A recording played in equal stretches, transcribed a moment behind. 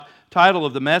title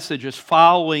of the message is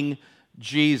Following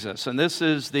Jesus. And this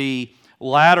is the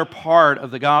latter part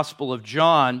of the Gospel of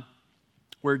John,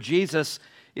 where Jesus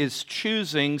is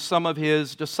choosing some of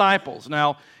his disciples.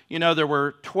 Now, you know, there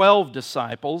were 12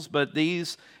 disciples, but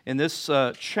in this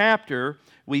chapter,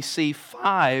 we see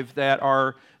 5 that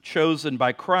are chosen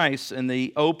by Christ in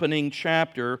the opening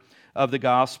chapter of the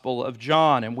Gospel of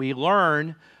John. And we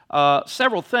learn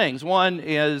several things. One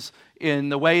is in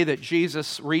the way that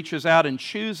Jesus reaches out and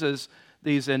chooses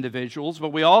these individuals,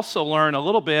 but we also learn a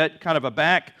little bit, kind of a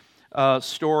back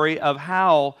story of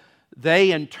how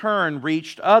they in turn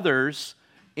reached others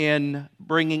in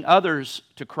bringing others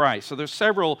to Christ. So there's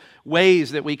several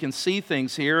ways that we can see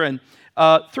things here, and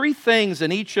 3 things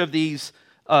in each of these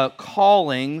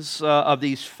callings of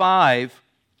these 5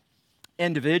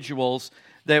 individuals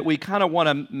that we kind of want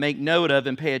to make note of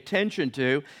and pay attention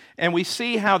to, and we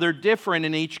see how they're different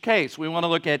in each case. We want to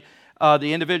look at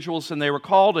the individuals and they were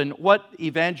called, and what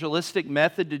evangelistic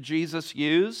method did Jesus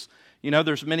use? You know,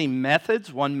 there's many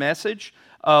methods, one message.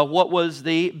 What was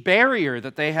the barrier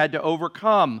that they had to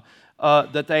overcome,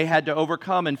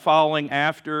 in following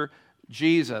after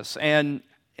Jesus? And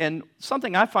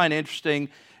something I find interesting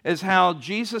is how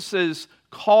Jesus'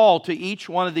 call to each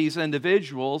one of these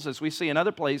individuals, as we see in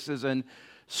other places in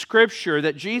Scripture,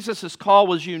 that Jesus' call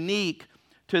was unique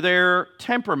to their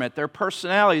temperament, their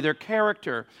personality, their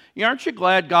character. Aren't you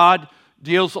glad God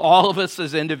deals all of us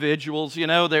as individuals? You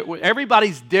know, that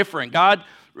everybody's different. God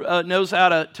knows how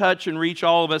to touch and reach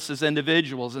all of us as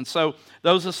individuals. And so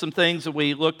those are some things that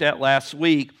we looked at last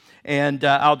week, and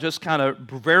I'll just kind of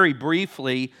very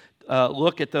briefly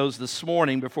look at those this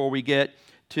morning before we get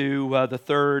to the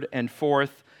 3rd and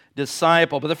 4th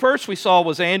disciple. But the first we saw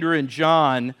was Andrew and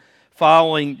John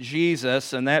following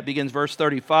Jesus, and that begins verse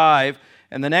 35.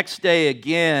 And the next day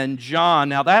again, John.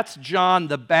 Now that's John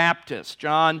the Baptist,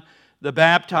 John the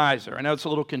Baptizer. I know it's a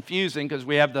little confusing because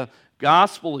we have the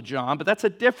Gospel of John, but that's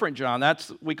a different John.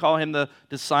 We call him the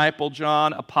disciple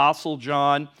John, apostle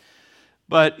John.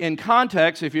 But in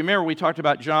context, if you remember, we talked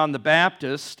about John the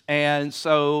Baptist, and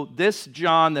so this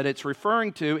John that it's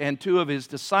referring to and 2 of his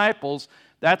disciples,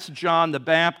 that's John the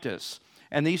Baptist.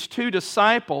 And these 2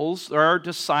 disciples are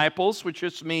disciples, which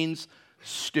just means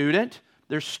student.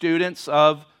 They're students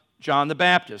of John the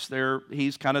Baptist.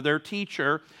 He's kind of their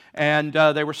teacher. And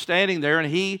they were standing there, and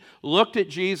he looked at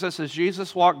Jesus as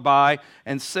Jesus walked by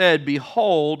and said,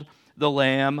 "Behold the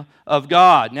Lamb of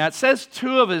God." Now it says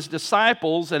 2 of his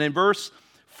disciples, and in verse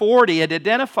 40, it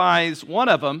identifies one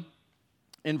of them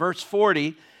in verse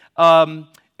 40, and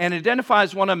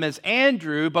identifies one of them as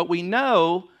Andrew, but we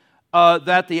know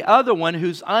that the other one,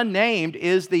 who's unnamed,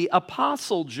 is the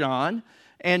Apostle John.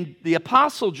 And the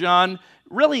Apostle John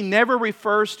really never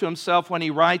refers to himself when he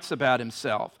writes about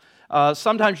himself.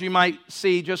 Sometimes you might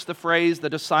see just the phrase, the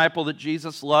disciple that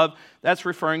Jesus loved. That's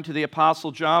referring to the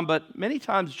Apostle John, but many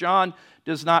times John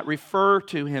does not refer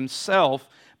to himself,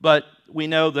 but we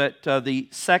know that the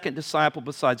second disciple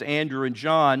besides Andrew and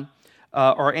John,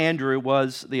 or Andrew,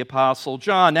 was the Apostle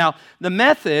John. Now, the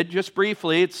method, just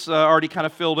briefly, it's already kind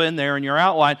of filled in there in your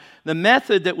outline. The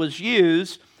method that was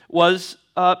used was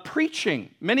preaching.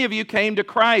 Many of you came to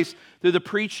Christ through the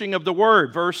preaching of the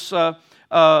Word. Verse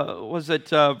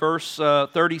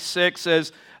 36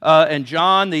 says, and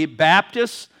John the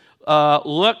Baptist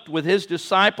looked with his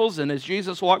disciples, and as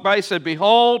Jesus walked by, he said,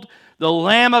 "Behold, the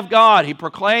Lamb of God." He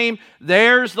proclaimed,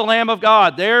 "There's the Lamb of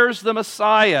God. There's the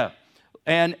Messiah."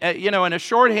 And, in a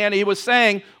shorthand, he was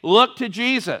saying, look to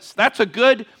Jesus.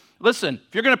 Listen,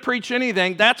 if you're going to preach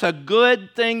anything, that's a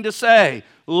good thing to say.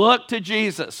 Look to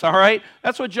Jesus, all right?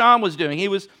 That's what John was doing. He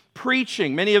was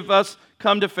preaching. Many of us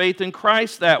come to faith in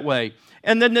Christ that way.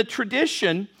 And then the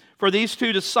tradition for these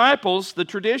 2 disciples, the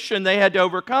tradition they had to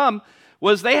overcome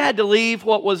was they had to leave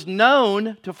what was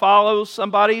known to follow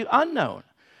somebody unknown.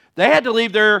 They had to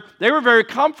leave they were very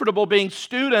comfortable being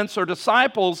students or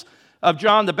disciples of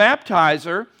John the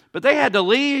Baptizer, but they had to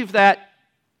leave that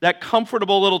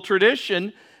comfortable little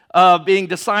tradition of being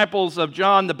disciples of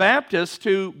John the Baptist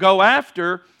to go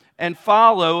after and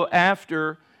follow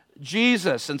after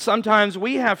Jesus. And sometimes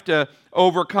we have to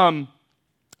overcome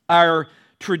our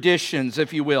traditions,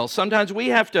 if you will. Sometimes we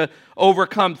have to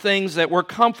overcome things that we're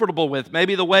comfortable with.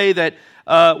 Maybe the way that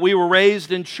we were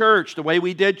raised in church, the way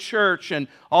we did church, and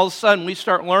all of a sudden we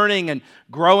start learning and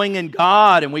growing in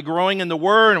God, and we're growing in the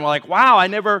Word, and we're like, wow, I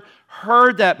never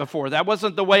heard that before. That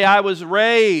wasn't the way I was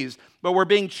raised. But we're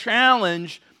being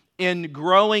challenged in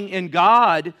growing in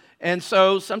God, and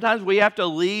so sometimes we have to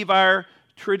leave our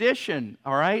tradition,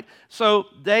 all right? So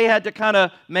they had to kind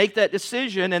of make that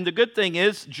decision, and the good thing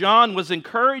is John was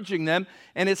encouraging them,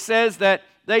 and it says that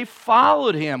they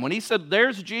followed him. When he said,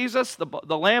 there's Jesus,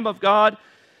 the Lamb of God,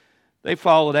 they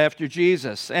followed after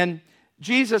Jesus. And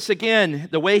Jesus, again,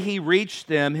 the way he reached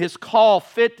them, his call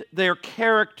fit their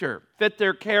character,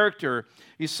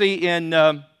 You see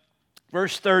in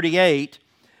verse 38,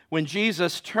 when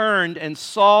Jesus turned and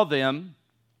saw them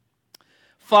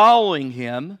following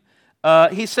him,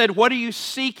 he said, what are you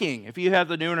seeking? If you have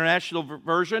the New International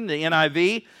Version, the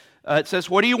NIV, it says,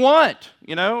 what do you want?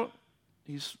 You know,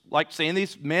 he's like seeing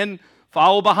these men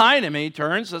follow behind him, and he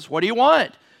turns and says, what do you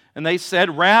want? And they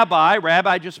said, Rabbi.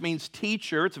 Rabbi just means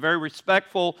teacher. It's a very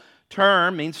respectful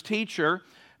term, means teacher.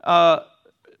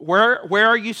 Where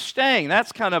are you staying?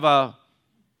 That's kind of a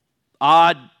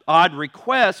odd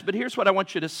request, but here's what I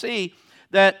want you to see,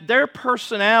 that their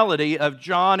personality of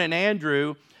John and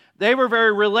Andrew, they were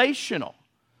very relational.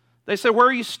 They said, where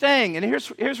are you staying? And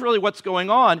here's really what's going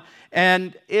on,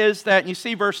 and is that, and you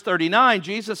see verse 39,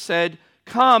 Jesus said,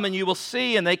 come and you will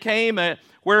see, and they came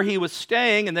where he was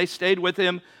staying, and they stayed with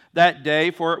him that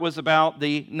day, for it was about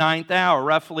the 9th hour,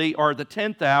 roughly, or the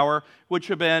 10th hour, which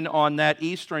would have been on that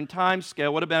Eastern time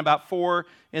scale, would have been about 4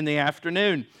 in the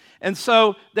afternoon. And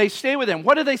so they stayed with him.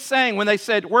 What are they saying when they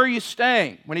said, where are you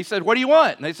staying? When he said, what do you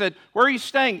want? And they said, where are you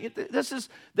staying?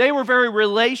 They were very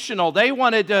relational. They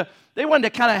wanted to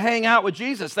kind of hang out with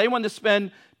Jesus. They wanted to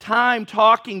spend time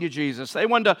talking to Jesus. They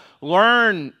wanted to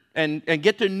learn and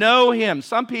get to know him.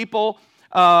 Some people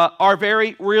are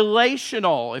very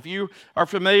relational. If you are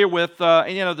familiar with,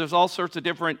 there's all sorts of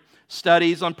different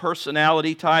studies on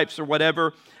personality types or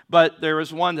whatever, but there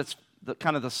is one that's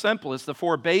kind of the simplest, the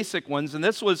 4 basic ones, and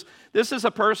this is a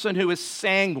person who is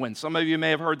sanguine. Some of you may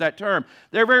have heard that term.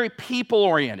 They're very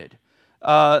people-oriented.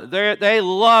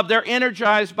 They're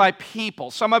energized by people.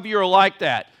 Some of you are like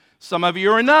that. Some of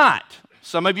you are not.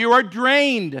 Some of you are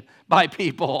drained by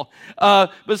people,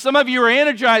 but some of you are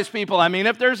energized people. I mean,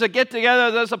 if there's a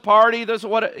get-together, there's a party, there's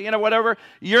whatever,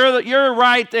 you're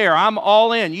right there. I'm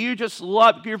all in. You just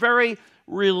love. You're very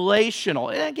relational.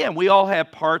 And again, we all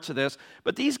have parts of this,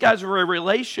 but these guys are very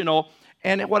relational.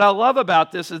 And what I love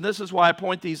about this, and this is why I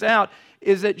point these out,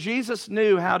 is that Jesus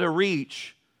knew how to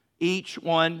reach each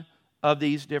one of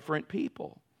these different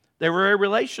people. They were very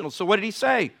relational. So what did he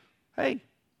say? Hey,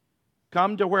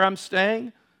 come to where I'm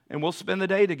staying, and we'll spend the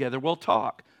day together. We'll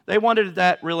talk. They wanted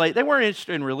that They weren't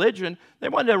interested in religion. They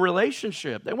wanted a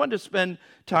relationship. They wanted to spend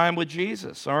time with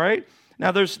Jesus, all right?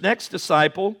 Now, there's next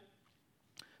disciple,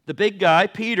 the big guy,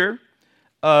 Peter.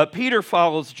 Peter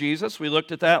follows Jesus. We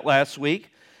looked at that last week,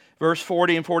 verse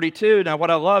 40 and 42. Now,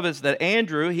 what I love is that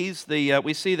Andrew,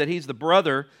 we see that he's the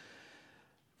brother.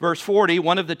 Verse 40,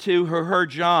 one of the two who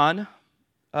heard John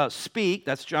speak,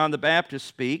 that's John the Baptist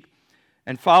speak,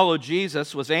 and followed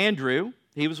Jesus was Andrew.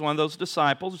 He was one of those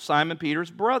disciples, Simon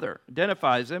Peter's brother,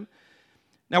 identifies him.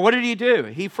 Now, what did he do?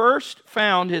 He first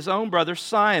found his own brother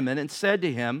Simon and said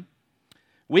to him,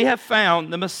 we have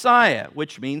found the Messiah,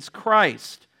 which means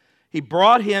Christ. He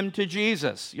brought him to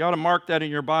Jesus. You ought to mark that in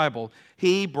your Bible.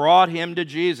 He brought him to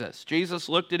Jesus. Jesus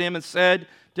looked at him and said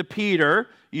to Peter,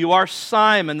 you are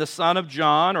Simon, the son of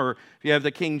John, or if you have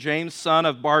the King James, son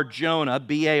of Bar-Jonah.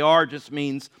 B-A-R just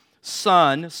means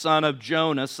son of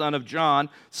Jonah, son of John.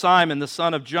 Simon, the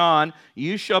son of John,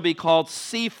 you shall be called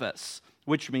Cephas,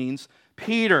 which means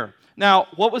Peter. Now,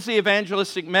 what was the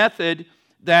evangelistic method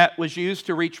that was used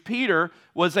to reach Peter?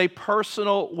 Was a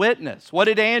personal witness. What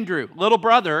did Andrew, little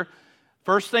brother,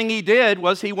 first thing he did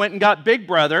was he went and got big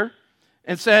brother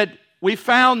and said, we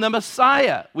found the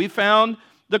Messiah. We found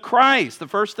the Christ. The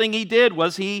first thing he did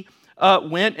was he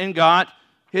went and got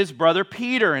his brother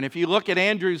Peter. And if you look at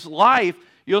Andrew's life,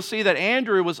 you'll see that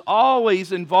Andrew was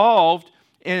always involved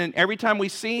in, every time we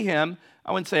see him,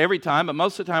 I wouldn't say every time, but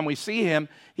most of the time we see him,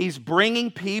 he's bringing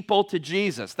people to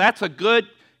Jesus. That's a good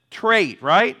trait,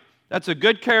 right? That's a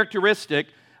good characteristic.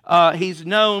 He's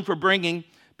known for bringing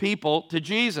people to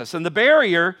Jesus. And the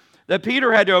barrier that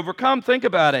Peter had to overcome, think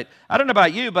about it. I don't know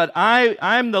about you, but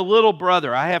I'm the little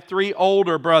brother. I have 3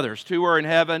 older brothers. 2 are in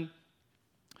heaven,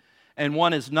 and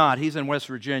 1 is not. He's in West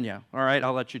Virginia. All right,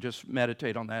 I'll let you just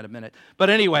meditate on that a minute. But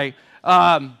anyway,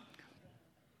 but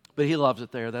he loves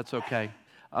it there. That's okay.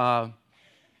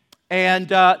 And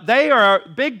they are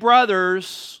big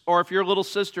brothers, or if you're a little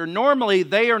sister, normally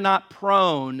they are not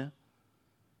prone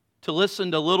to listen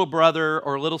to little brother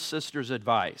or little sister's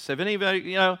advice. If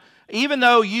anybody, even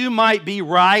though you might be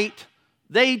right,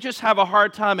 they just have a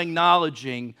hard time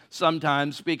acknowledging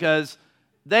sometimes because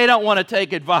they don't want to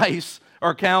take advice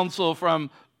or counsel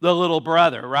from the little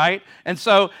brother, right? And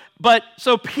so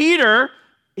Peter,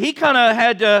 he kind of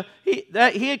had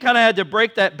to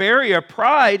break that barrier of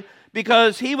pride,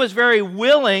 because he was very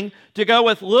willing to go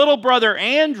with little brother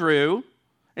Andrew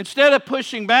Instead of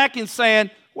pushing back and saying,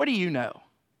 what do you know?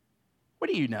 What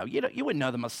do you know? You wouldn't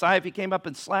know the Messiah if he came up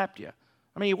and slapped you.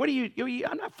 I mean,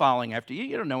 I'm not following after you.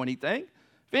 You don't know anything.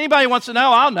 If anybody wants to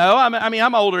know, I'll know.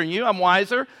 I'm older than you. I'm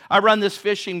wiser. I run this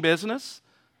fishing business.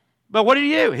 But what did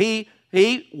he do?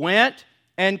 He went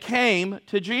and came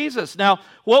to Jesus. Now,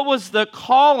 what was the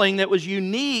calling that was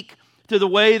unique to the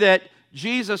way that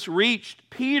Jesus reached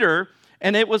Peter?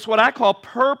 And it was what I call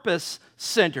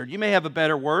purpose-centered. You may have a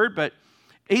better word, but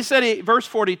he said, verse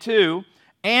 42,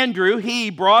 Andrew, he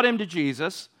brought him to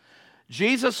Jesus.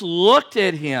 Jesus looked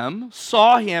at him,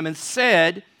 saw him, and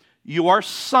said, you are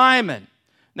Simon.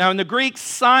 Now, in the Greek,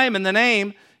 Simon, the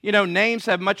name, names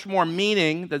have much more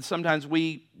meaning than sometimes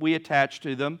we attach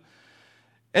to them.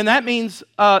 And that means,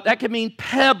 that could mean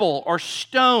pebble or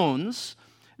stones.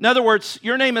 In other words,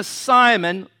 your name is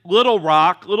Simon, little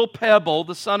rock, little pebble,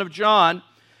 the son of John.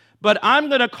 But I'm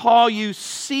going to call you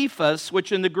Cephas,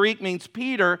 which in the Greek means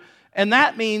Peter, and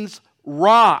that means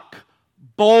rock,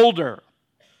 boulder.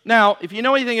 Now, if you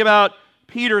know anything about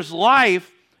Peter's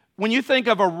life, when you think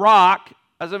of a rock,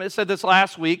 as I said this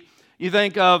last week, you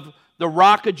think of the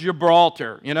Rock of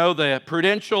Gibraltar, the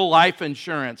Prudential Life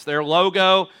Insurance. Their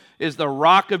logo is the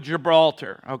Rock of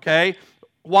Gibraltar, okay?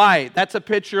 Why? That's a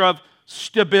picture of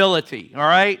stability, all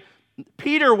right?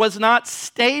 Peter was not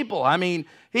stable. I mean,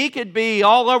 he could be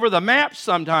all over the map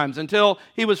sometimes until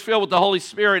he was filled with the Holy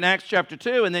Spirit in Acts chapter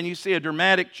 2, and then you see a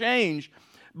dramatic change.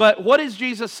 But what is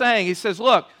Jesus saying? He says,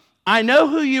 look, I know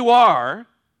who you are,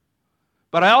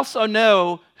 but I also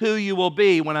know who you will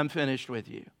be when I'm finished with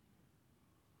you.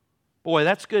 Boy,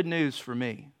 that's good news for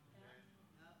me.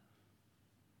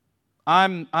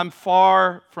 I'm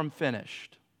far from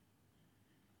finished.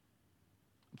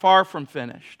 Far from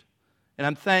finished. And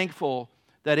I'm thankful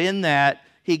that in that,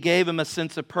 he gave him a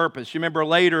sense of purpose. You remember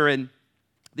later in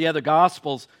the other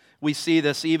Gospels, we see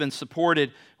this even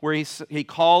supported where he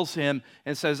calls him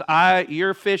and says,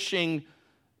 you're fishing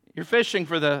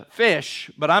for the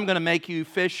fish, but I'm going to make you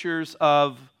fishers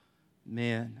of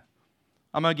men.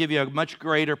 I'm going to give you a much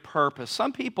greater purpose.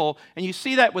 Some people, and you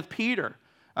see that with Peter.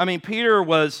 Peter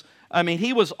was,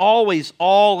 he was always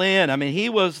all in. He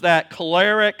was that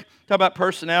choleric, talk about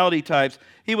personality types.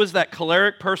 He was that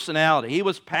choleric personality. He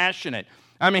was passionate.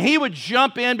 He would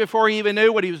jump in before he even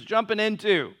knew what he was jumping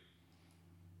into.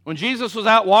 When Jesus was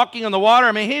out walking on the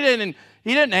water, he didn't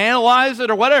analyze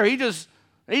it or whatever. He just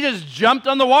jumped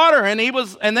on the water, and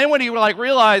then when he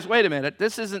realized, wait a minute,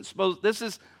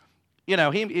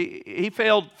 he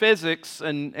failed physics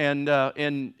and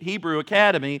in Hebrew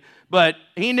Academy, but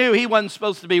he knew he wasn't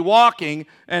supposed to be walking.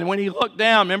 And when he looked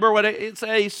down, remember what it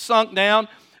said? He sunk down.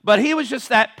 But he was just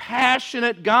that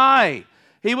passionate guy.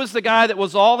 He was the guy that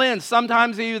was all in.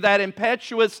 Sometimes he was that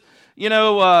impetuous,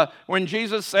 when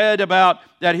Jesus said about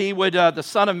that he would, the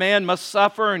Son of Man must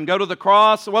suffer and go to the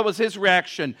cross. What was his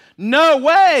reaction? No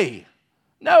way.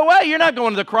 No way. You're not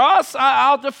going to the cross.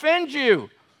 I'll defend you.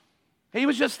 He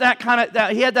was just that kind of,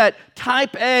 he had that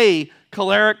type A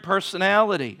choleric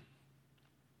personality.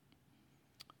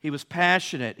 He was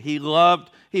passionate. He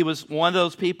was one of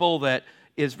those people that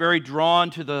is very drawn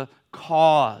to the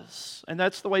cause. And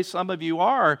that's the way some of you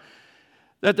are,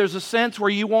 that there's a sense where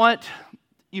you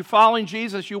following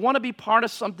Jesus, you want to be part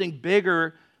of something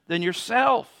bigger than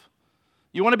yourself.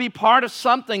 You want to be part of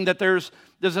something that there's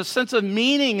a sense of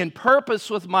meaning and purpose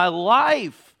with my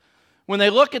life. When they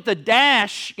look at the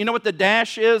dash, you know what the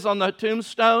dash is on the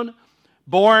tombstone?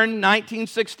 Born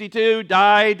 1962,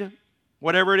 died,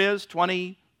 whatever it is,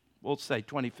 we'll say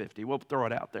 2050. We'll throw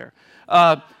it out there.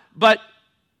 But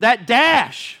that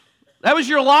dash, that was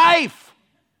your life.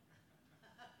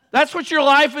 That's what your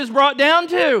life is brought down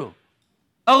to.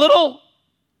 A little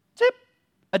tip,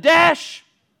 a dash.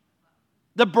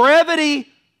 The brevity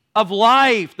of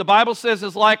life, the Bible says,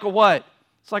 is like a what?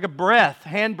 It's like a breath,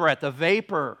 hand breath, a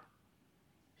vapor.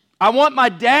 I want my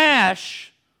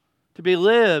dash to be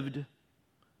lived,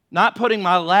 not putting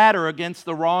my ladder against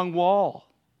the wrong wall.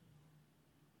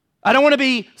 I don't want to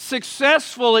be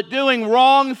successful at doing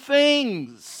wrong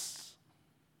things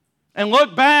and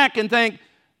look back and think,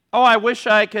 oh, I wish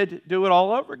I could do it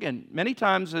all over again. Many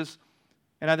times,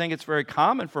 and I think it's very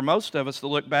common for most of us to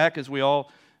look back as we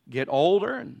all get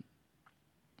older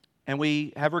and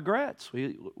we have regrets.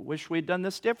 We wish we'd done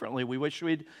this differently. We wish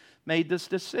we'd made this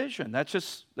decision. That's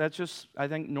just I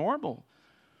think, normal.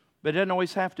 But it doesn't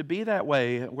always have to be that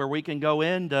way, where we can go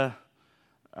into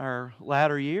our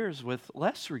latter years with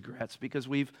less regrets because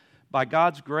by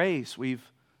God's grace, we've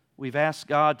asked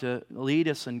God to lead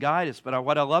us and guide us. But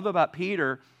what I love about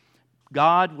Peter,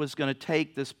 God was going to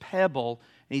take this pebble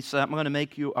and he said, I'm going to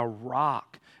make you a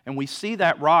rock. And we see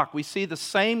that rock. We see the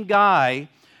same guy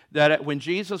that when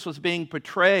Jesus was being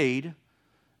portrayed,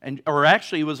 or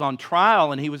actually he was on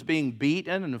trial and he was being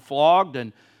beaten and flogged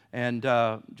and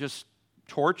just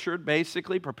tortured,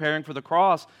 basically, preparing for the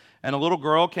cross, and a little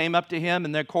girl came up to him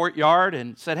in their courtyard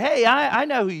and said, "Hey, I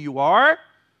know who you are.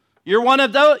 You're one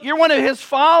of his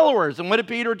followers." And what did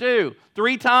Peter do?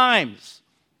 3 times.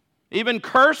 Even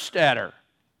cursed at her,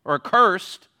 or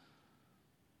cursed,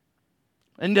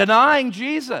 and denying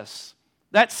Jesus.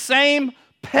 That same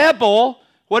pebble,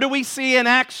 what do we see in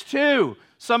Acts 2?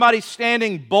 Somebody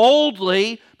standing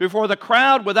boldly before the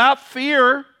crowd without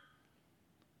fear,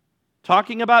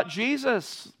 talking about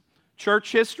Jesus.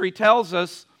 Church history tells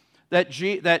us that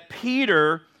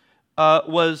Peter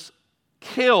was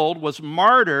killed, was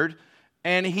martyred,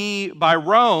 and by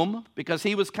Rome, because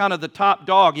he was kind of the top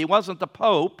dog. He wasn't the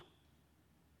Pope,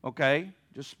 okay?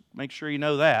 Just make sure you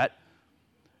know that.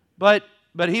 But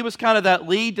he was kind of that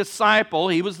lead disciple.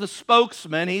 He was the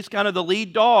spokesman. He's kind of the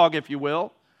lead dog, if you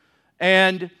will.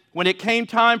 And when it came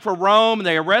time for Rome, and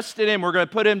they arrested him, we're going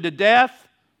to put him to death,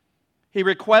 he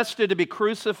requested to be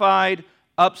crucified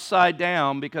upside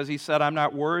down because he said, "I'm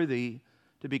not worthy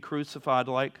to be crucified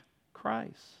like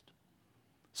Christ."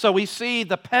 So we see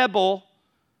the pebble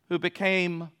who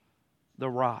became the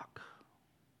rock.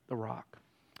 The rock.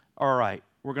 All right,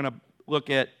 we're going to look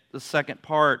at the second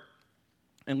part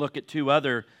and look at 2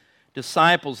 other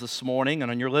disciples this morning.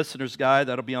 And on your listener's guide,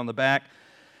 that'll be on the back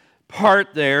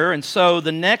part there. And so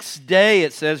the next day,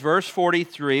 it says, verse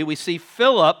 43, we see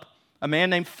Philip, a man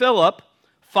named Philip,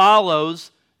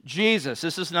 follows Jesus.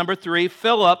 This is number 3.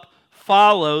 Philip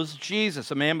follows Jesus,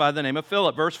 a man by the name of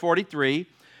Philip. Verse 43,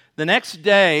 the next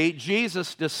day,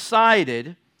 Jesus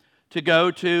decided to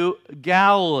go to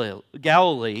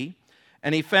Galilee,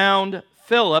 and he found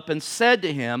Philip and said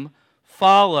to him,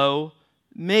 "Follow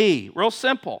me." Real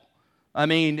simple. I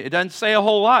mean, it doesn't say a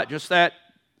whole lot. Just that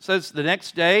it says the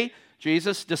next day,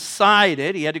 Jesus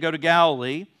decided he had to go to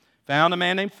Galilee, found a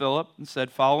man named Philip, and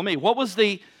said, "Follow me." What was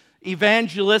the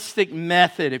evangelistic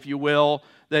method, if you will,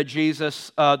 that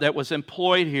Jesus that was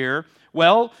employed here?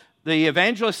 Well, the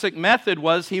evangelistic method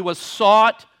was he was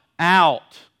sought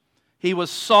out. He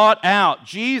was sought out.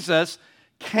 Jesus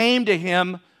came to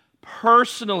him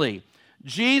personally.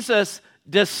 Jesus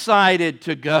decided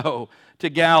to go to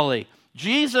Galilee.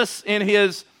 Jesus, in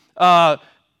his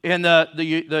in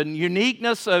the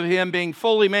uniqueness of him being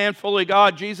fully man, fully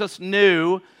God, Jesus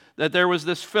knew that there was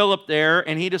this Philip there,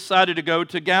 and he decided to go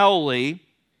to Galilee.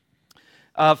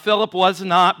 Philip was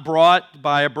not brought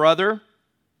by a brother.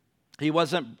 He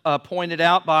wasn't pointed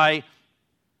out by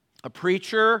a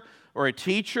preacher or a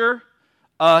teacher.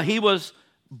 He was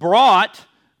brought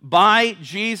by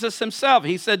Jesus himself.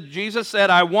 Jesus said,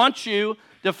 "I want you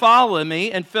to follow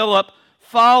me," and Philip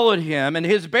followed him. And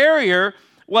his barrier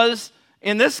was,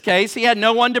 in this case, he had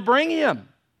no one to bring him.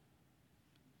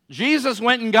 Jesus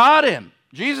went and got him.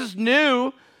 Jesus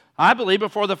knew, I believe,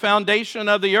 before the foundation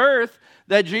of the earth,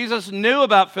 that Jesus knew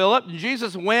about Philip, and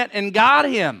Jesus went and got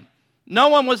him. No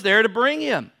one was there to bring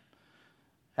him.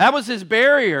 That was his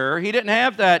barrier. He didn't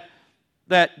have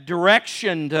that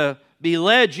direction to be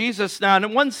led. Jesus, now,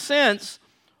 in one sense,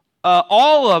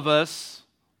 all of us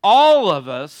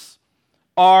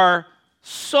are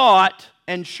sought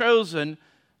and chosen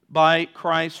by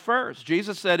Christ first.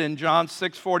 Jesus said in John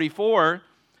 6:44,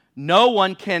 "No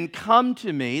one can come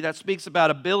to me," that speaks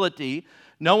about ability,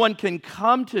 "no one can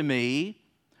come to me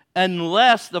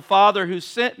unless the Father who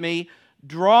sent me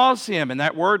draws him." And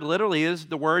that word literally is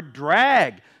the word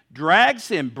drag. Drags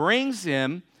him, brings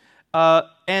him.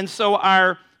 And so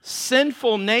our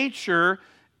sinful nature,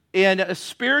 in a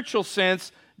spiritual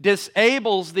sense,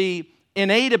 disables the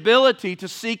innate ability to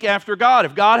seek after God.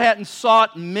 If God hadn't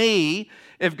sought me,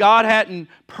 if God hadn't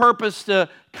purposed to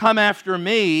come after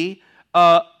me,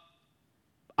 I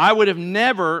would have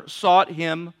never sought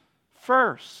him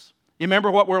first. You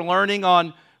remember what we're learning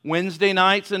on Wednesday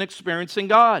nights in Experiencing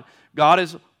God? God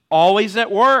is always at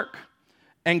work,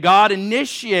 and God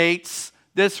initiates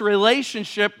this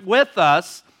relationship with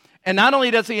us. And not only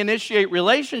does he initiate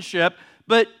relationship,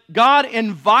 but God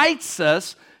invites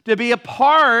us to be a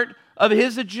part of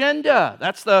his agenda.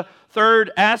 That's the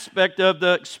third aspect of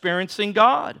the Experiencing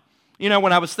God. You know,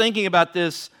 when I was thinking about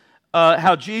this,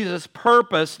 how Jesus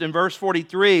purposed in verse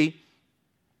 43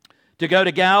 to go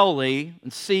to Galilee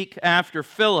and seek after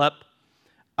Philip,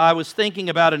 I was thinking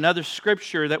about another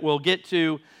scripture that we'll get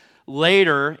to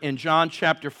later in John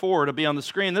chapter 4. It'll be on the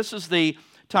screen. This is the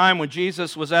time when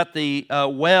Jesus was at the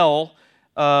well,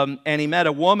 and he met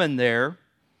a woman there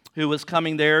who was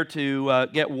coming there to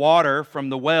get water from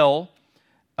the well.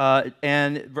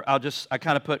 And I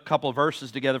kind of put a couple of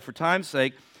verses together for time's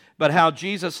sake. but how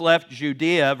Jesus left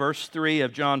Judea, verse 3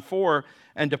 of John 4,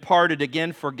 and departed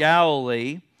again for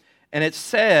Galilee. And it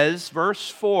says,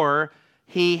 verse 4,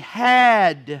 he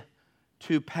had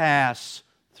to pass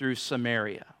through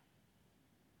Samaria.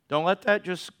 Don't let that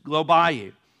just go by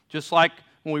you. Just like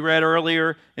when we read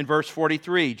earlier in verse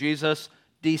 43, Jesus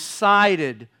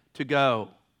decided to go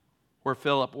where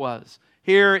Philip was.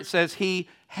 Here it says he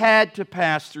had to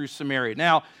pass through Samaria.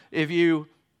 Now, if you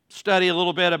study a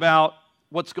little bit about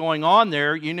what's going on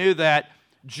there, you knew that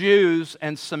Jews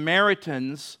and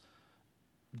Samaritans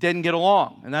didn't get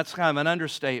along, and that's kind of an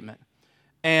understatement.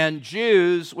 And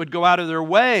Jews would go out of their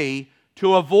way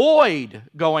to avoid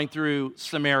going through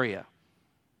Samaria.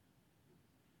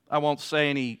 I won't say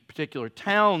any particular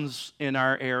towns in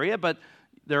our area, but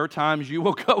there are times you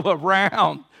will go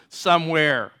around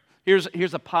somewhere.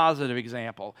 Here's a positive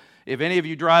example. If any of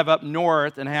you drive up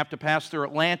north and have to pass through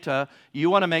Atlanta, you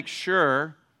want to make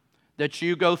sure that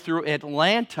you go through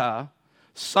Atlanta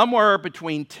somewhere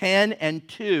between 10 and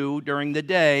 2 during the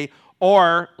day,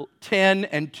 or 10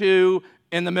 and 2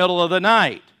 in the middle of the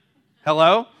night.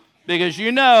 Hello? Because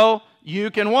you know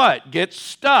you can what? Get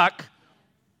stuck,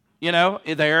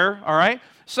 there, all right?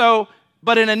 So,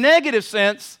 but in a negative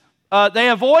sense, they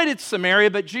avoided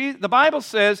Samaria, but the Bible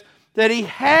says that he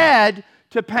had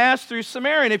to pass through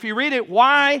Samaria. And if you read it,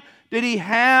 why did he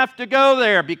have to go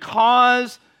there?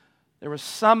 Because there was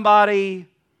somebody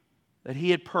that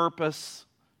he had purpose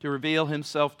to reveal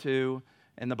himself to,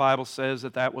 and the Bible says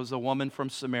that was a woman from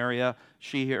Samaria.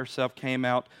 She herself came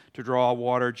out to draw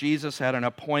water. Jesus had an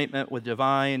appointment with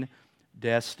divine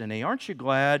destiny. Aren't you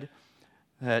glad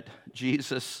that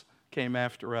Jesus came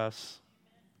after us?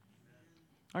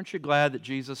 Aren't you glad that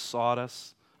Jesus sought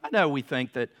us? I know we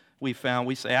think that we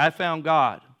say, I found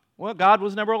God. Well, God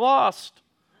was never lost.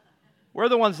 We're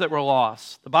the ones that were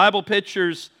lost. The Bible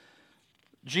pictures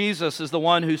Jesus as the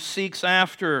one who seeks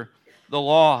after the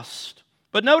lost.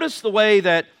 But notice the way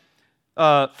that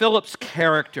Philip's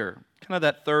character, kind of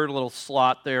that third little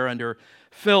slot there under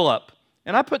Philip,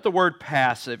 and I put the word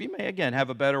passive. You may, again, have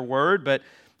a better word, but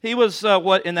he was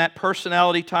in that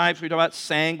personality types. We talk about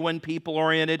sanguine,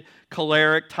 people-oriented,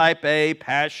 choleric, type A,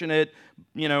 passionate,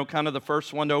 kind of the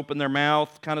first one to open their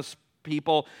mouth kind of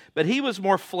people. But he was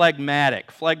more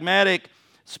phlegmatic. Phlegmatic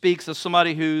speaks of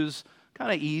somebody who's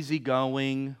kind of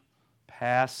easygoing,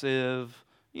 passive.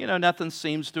 Nothing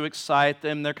seems to excite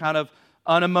them. They're kind of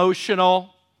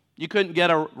unemotional. You couldn't get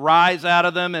a rise out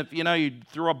of them if, you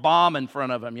threw a bomb in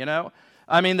front of them,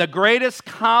 I mean, the greatest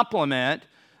compliment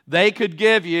they could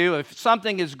give you, if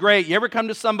something is great, you ever come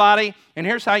to somebody, and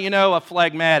here's how you know a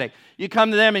phlegmatic. You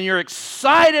come to them and you're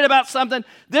excited about something.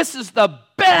 This is the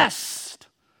best.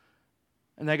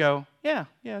 And they go, yeah,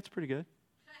 it's pretty good.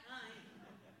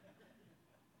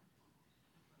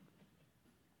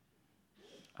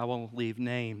 I won't leave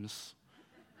names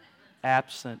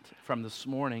absent from this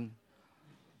morning.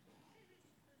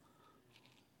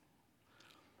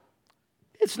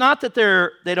 It's not that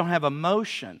they don't have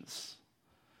emotions,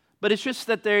 but it's just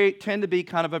that they tend to be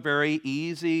kind of a very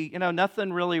easy,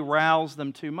 nothing really roused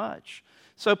them too much.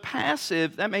 So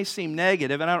passive, that may seem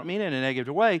negative, and I don't mean it in a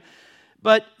negative way,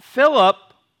 but Philip,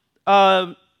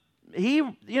 there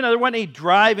wasn't any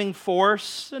driving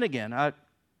force, and again, I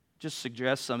just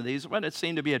suggest some of these. It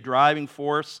seemed to be a driving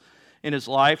force in his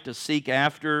life to seek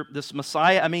after this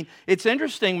Messiah. I mean, it's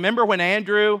interesting. Remember when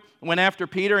Andrew went after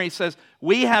Peter and he says,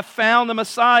 we have found the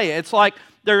Messiah. It's like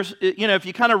there's, if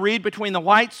you kind of read between the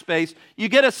white space, you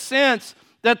get a sense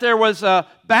that there was a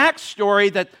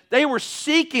backstory that they were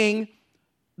seeking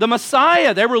the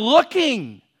Messiah. They were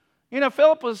looking.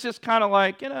 Philip was just kind of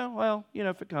like,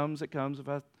 if it comes, it comes. If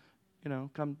I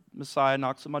come Messiah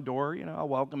knocks on my door, I'll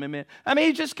welcome him in. I mean,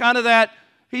 he's just kind of that,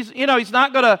 he's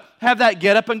not going to have that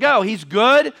get up and go. He's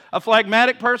good. A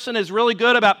phlegmatic person is really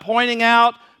good about pointing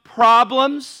out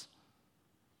problems,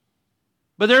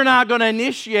 but they're not going to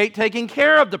initiate taking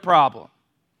care of the problem.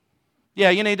 Yeah,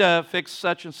 you need to fix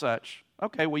such and such.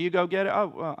 Okay, will you go get it?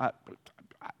 Oh, well,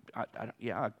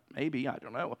 maybe, I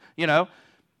don't know.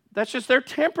 That's just their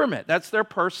temperament. That's their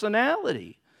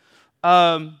personality.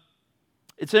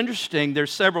 It's interesting,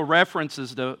 there's several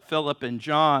references to Philip and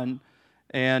John,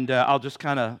 and I'll just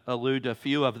kind of allude to a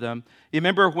few of them. You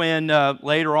remember when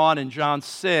later on in John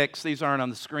 6, these aren't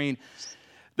on the screen,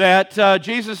 that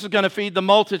Jesus is going to feed the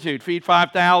multitude, feed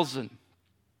 5,000.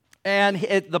 And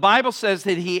the Bible says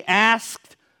that he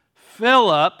asked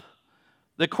Philip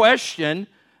the question,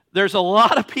 there's a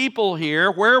lot of people here,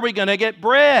 where are we going to get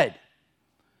bread?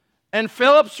 And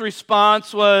Philip's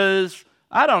response was,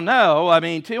 I don't know. I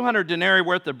mean, 200 denarii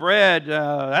worth of bread,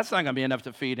 that's not going to be enough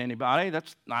to feed anybody.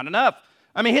 That's not enough.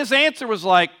 I mean, his answer was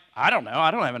like, I don't know.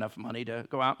 I don't have enough money to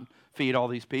go out and feed all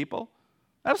these people.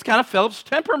 That was kind of Philip's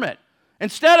temperament.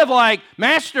 Instead of like,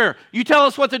 Master, you tell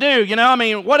us what to do,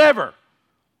 whatever.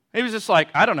 He was just like,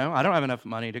 I don't know. I don't have enough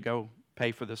money to go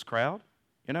pay for this crowd.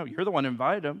 You're the one who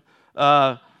invited them.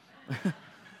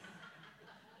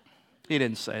 He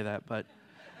didn't say that, but.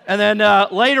 And then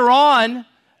later on,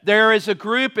 there is a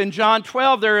group in John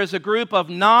 12, there is a group of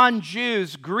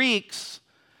non-Jews, Greeks,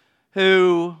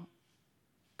 who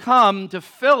come to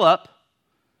Philip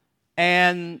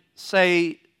and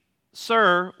say,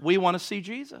 Sir, we want to see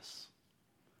Jesus.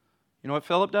 You know what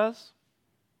Philip does?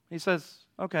 He says,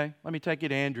 okay, let me take you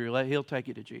to Andrew. He'll take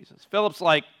you to Jesus. Philip's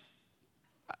like,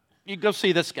 you go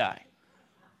see this guy.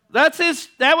 That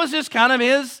was just kind of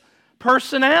his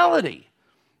personality.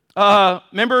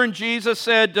 Remember, and Jesus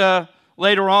said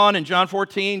later on in John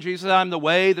 14, Jesus said, I'm the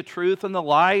way, the truth, and the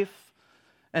life.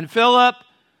 And Philip,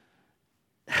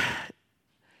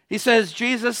 he says,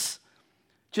 Jesus,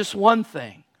 just one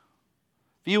thing.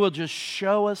 If you will just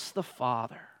show us the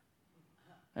Father.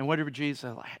 And whatever Jesus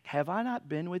said, have I not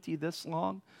been with you this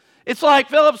long? It's like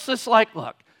Philip's just like,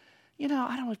 look, I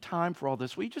don't have time for all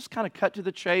this. Will you just kind of cut to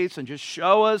the chase and just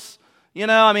show us?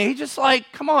 He's just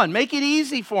like, come on, make it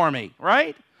easy for me,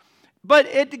 right? But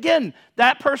again,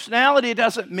 that personality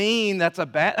doesn't mean that's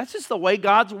just the way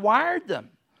God's wired them.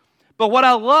 But what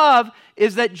I love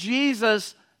is that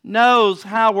Jesus knows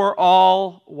how we're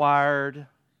all wired.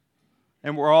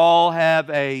 And we all have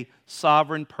a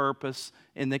sovereign purpose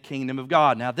in the kingdom of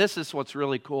God. Now, this is what's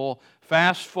really cool.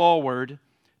 Fast forward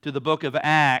to the book of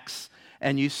Acts,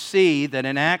 and you see that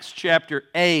in Acts chapter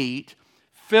 8,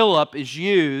 Philip is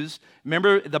used.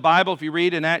 Remember the Bible, if you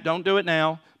read in Acts, don't do it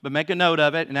now, but make a note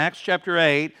of it. In Acts chapter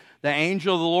 8, the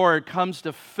angel of the Lord comes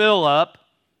to Philip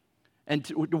and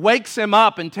wakes him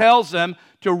up and tells him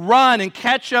to run and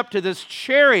catch up to this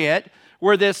chariot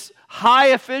where this high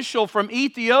official from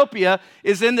Ethiopia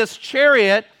is in this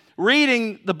chariot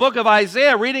reading the book of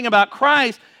Isaiah, reading about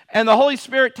Christ, and the Holy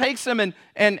Spirit takes him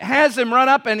and has him run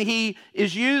up, and he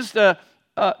is used to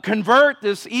convert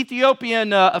this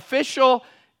Ethiopian official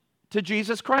to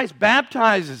Jesus Christ,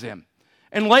 baptizes him.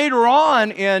 And later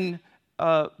on in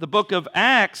the book of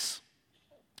Acts,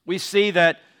 we see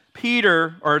that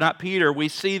we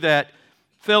see that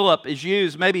Philip is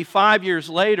used maybe 5 years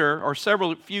later or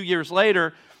few years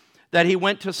later, that he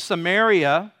went to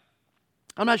Samaria.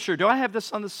 I'm not sure. Do I have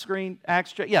this on the screen?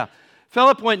 Acts? Yeah.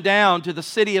 Philip went down to the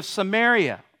city of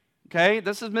Samaria. Okay?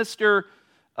 This is Mr.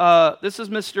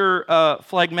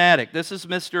 Phlegmatic. This is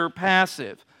Mr.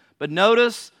 Passive. But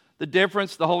notice the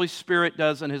difference the Holy Spirit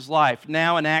does in his life.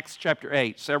 Now in Acts chapter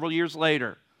 8, several years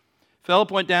later,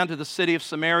 Philip went down to the city of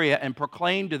Samaria and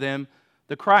proclaimed to them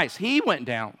the Christ. He went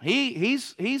down.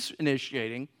 He's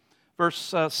initiating.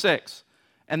 Verse 6.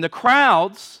 And the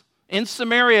crowds in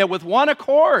Samaria with one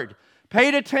accord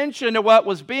paid attention to what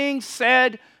was being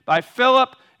said by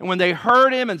Philip, and when they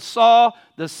heard him and saw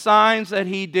the signs that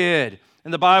he did.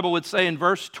 And the Bible would say in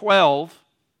verse 12,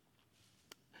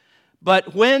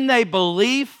 but when they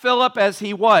believed Philip as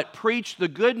he what? Preached the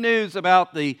good news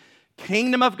about the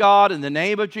kingdom of God in the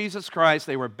name of Jesus Christ,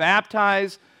 they were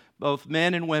baptized, both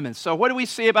men and women. So what do we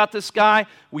see about this guy?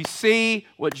 We see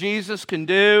what Jesus can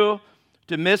do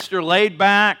to Mr. Laid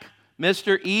Back,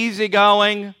 Mr.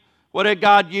 Easygoing. What did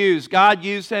God use? God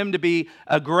used him to be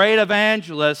a great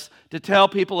evangelist to tell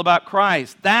people about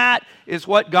Christ. That is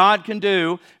what God can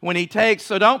do when he takes.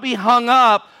 So don't be hung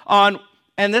up on,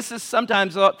 and this is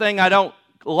sometimes the thing I don't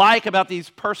like about these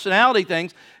personality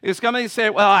things, is somebody say,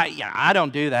 well, I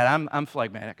don't do that. I'm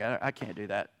phlegmatic. I can't do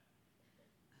that.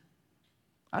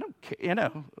 I don't care, I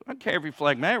don't care if you're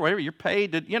phlegmatic or whatever. You're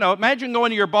paid to, imagine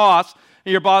going to your boss,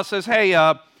 and your boss says, hey,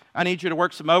 I need you to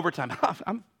work some overtime.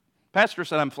 Pastor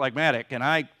said I'm phlegmatic, and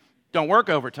I don't work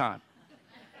overtime.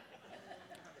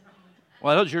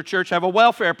 Well, does your church have a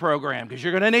welfare program? Because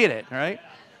you're going to need it, right?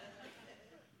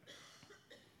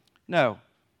 No.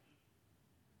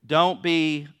 Don't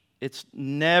be, it's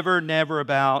never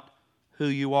about who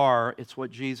you are. It's what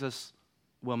Jesus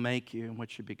will make you and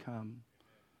what you become.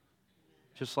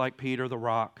 Just like Peter the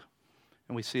rock.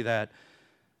 And we see that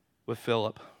with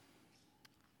Philip.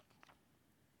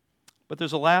 But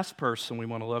there's a last person we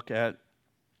want to look at,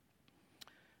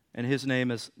 and his name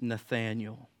is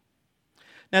Nathanael.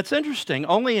 Now it's interesting,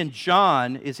 only in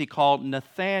John is he called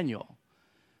Nathanael.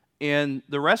 In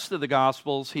the rest of the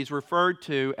Gospels, he's referred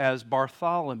to as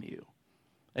Bartholomew.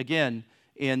 Again,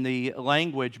 in the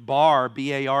language,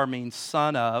 B-A-R means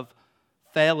son of,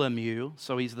 Tholomew,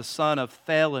 so he's the son of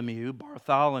Tholomew,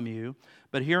 Bartholomew.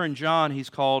 But here in John, he's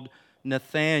called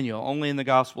Nathanael, only in the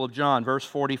Gospel of John. Verse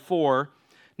 44,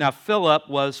 now Philip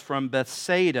was from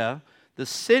Bethsaida, the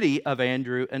city of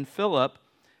Andrew and Philip.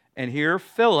 And here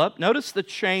Philip, notice the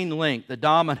chain link, the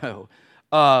domino.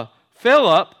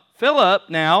 Philip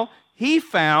now, he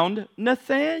found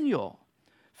Nathanael.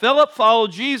 Philip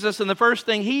followed Jesus, and the first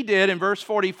thing he did in verse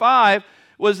 45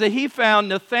 was that he found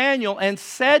Nathanael and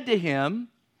said to him,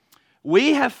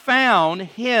 "We have found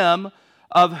him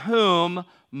of whom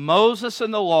Moses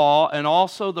and the law and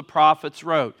also the prophets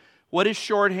wrote." What is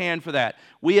shorthand for that?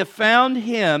 We have found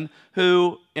him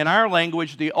who, in our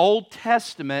language, the Old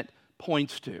Testament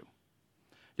points to. Do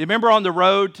you remember on the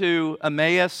road to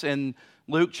Emmaus in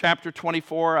Luke chapter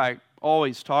 24? I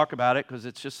always talk about it because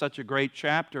it's just such a great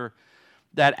chapter.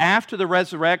 That after the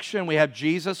resurrection, we have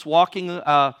Jesus walking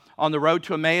on the road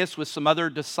to Emmaus with some other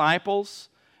disciples,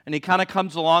 and he kind of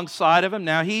comes alongside of him.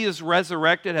 Now, he is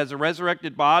resurrected, has a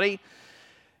resurrected body,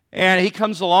 and he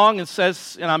comes along and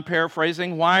says, and I'm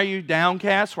paraphrasing, "Why are you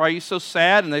downcast? Why are you so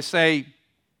sad?" And they say,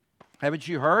 "Haven't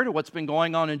you heard of what's been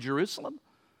going on in Jerusalem?"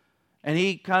 And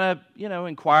he kind of,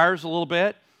 inquires a little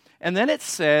bit. And then it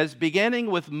says,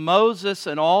 beginning with Moses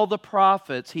and all the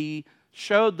prophets, he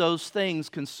showed those things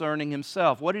concerning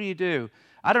himself. What did he do?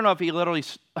 I don't know if he literally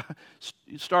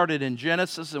started in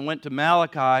Genesis and went to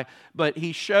Malachi, but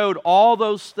he showed all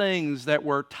those things that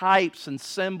were types and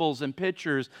symbols and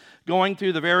pictures going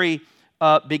through the very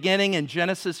beginning in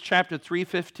Genesis chapter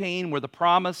 3:15, where the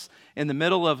promise in the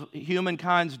middle of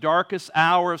humankind's darkest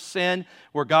hour of sin,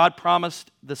 where God promised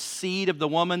the seed of the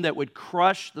woman that would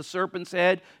crush the serpent's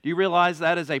head. Do you realize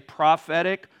that is a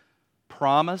prophetic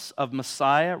promise of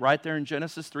Messiah right there in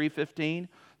Genesis 3:15?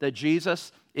 That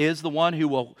Jesus is the one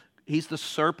he's the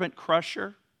serpent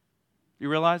crusher. You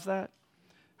realize that?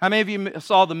 How many of you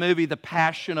saw the movie The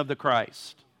Passion of the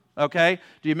Christ? Okay?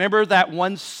 Do you remember that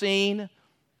one scene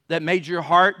that made your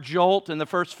heart jolt in the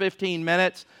first 15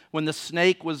 minutes when the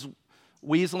snake was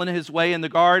weaseling his way in the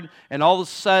garden, and all of a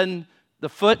sudden the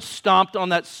foot stomped on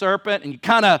that serpent, and you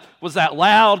kind of was that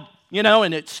loud,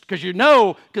 and it's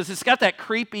because it's got that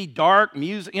creepy, dark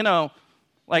music,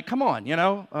 like, come on,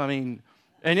 I mean,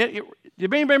 and you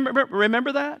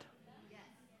remember that?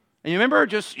 And you remember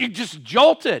you just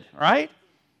jolted, right?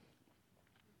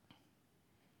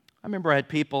 I remember I had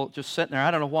people just sitting there,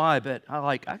 I don't know why, but I'm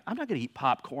not going to eat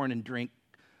popcorn and drink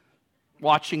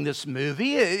watching this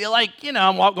movie.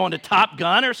 I'm going to Top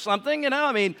Gun or something,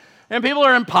 I mean, and people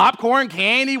are in popcorn,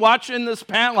 candy, watching this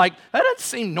that doesn't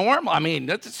seem normal. I mean,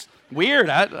 that's just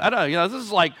weird. I don't, this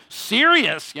is like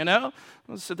serious, I'll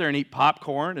sit there and eat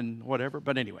popcorn and whatever,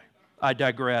 but anyway, I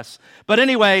digress. But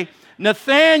anyway,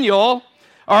 Nathanael,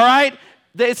 all right,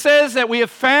 it says that we have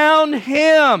found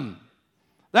him.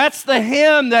 That's the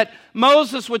him that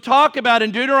Moses would talk about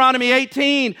in Deuteronomy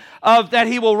 18, of that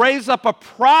he will raise up a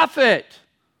prophet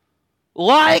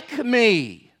like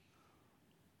me.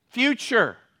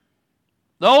 Future.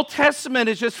 The Old Testament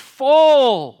is just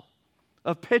full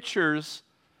of pictures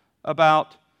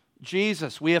about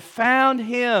Jesus. We have found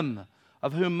him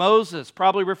of whom Moses,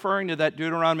 probably referring to that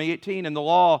Deuteronomy 18 in the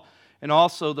law, and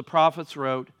also the prophets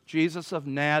wrote, Jesus of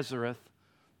Nazareth,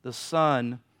 the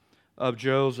son of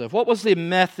Joseph. What was the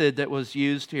method that was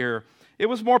used here? It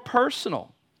was more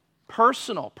personal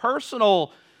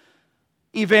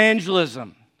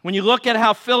evangelism. When you look at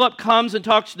how Philip comes and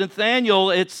talks to Nathanael,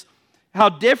 it's how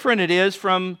different it is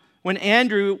from when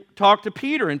Andrew talked to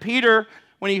Peter. And Peter,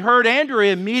 when he heard Andrew, he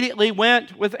immediately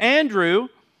went with Andrew,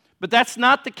 but that's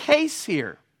not the case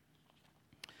here.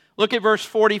 Look at verse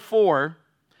 44.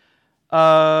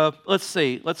 Let's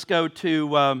see. Let's go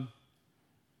to...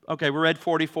 we read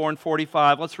 44 and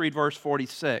 45. Let's read verse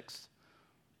 46.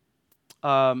 It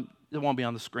won't be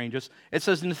on the screen. It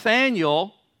says,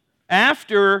 Nathanael,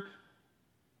 after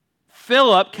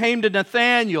Philip came to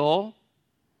Nathanael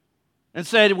and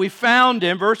said, we found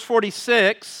him, verse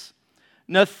 46,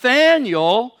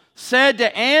 Nathanael said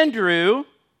to Andrew,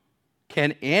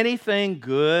 can anything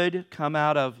good come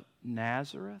out of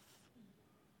Nazareth?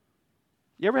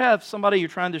 You ever have somebody you're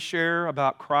trying to share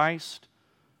about Christ,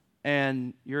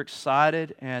 and you're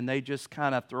excited, and they just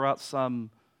kind of throw out some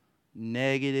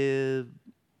negative,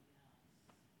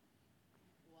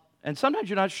 and sometimes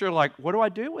you're not sure, what do I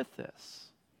do with this?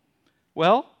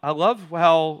 Well, I love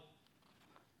how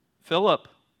Philip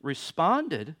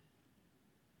responded.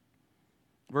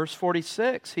 Verse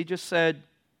 46, he just said,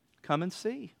 come and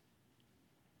see.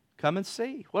 Come and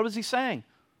see. What was he saying?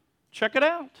 Check it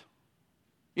out.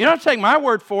 You don't have to take my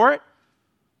word for it.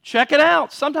 Check it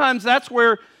out. Sometimes that's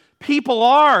where people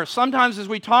are. Sometimes as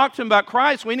we talk to them about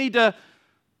Christ, we need to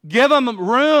give them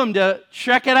room to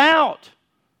check it out.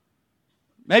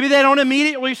 Maybe they don't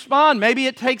immediately respond. Maybe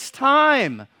it takes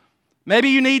time.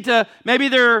 Maybe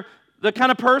they're the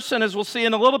kind of person, as we'll see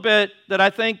in a little bit, that I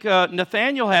think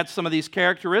Nathanael had some of these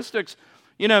characteristics.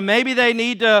 Maybe they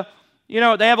need to,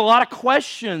 they have a lot of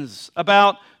questions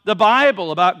about the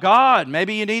Bible, about God.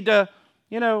 Maybe you need to,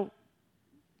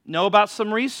 know about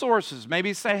some resources.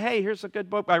 Maybe say, hey, here's a good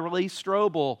book by Lee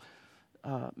Strobel.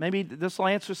 Maybe this will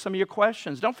answer some of your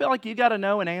questions. Don't feel like you got to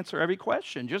know and answer every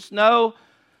question. Just know,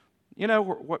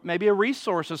 maybe a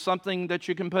resource is something that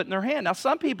you can put in their hand. Now,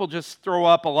 some people just throw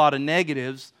up a lot of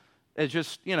negatives. It's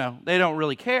just, they don't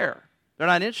really care. They're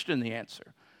not interested in the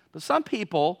answer. But some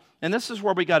people, and this is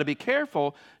where we got to be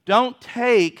careful, don't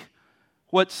take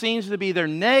what seems to be their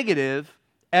negative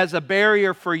as a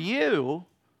barrier for you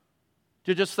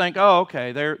to just think, oh,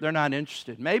 okay, they're not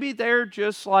interested. Maybe they're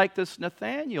just like this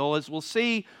Nathanael, as we'll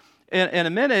see in a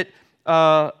minute,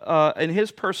 in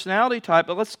his personality type.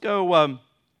 But let's go,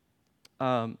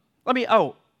 you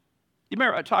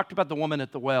remember I talked about the woman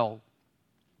at the well.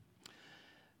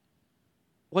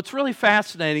 What's really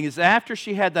fascinating is after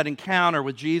she had that encounter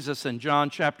with Jesus in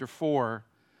John chapter 4,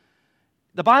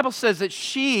 the Bible says that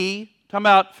she, talking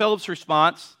about Philip's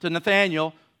response to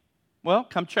Nathanael, well,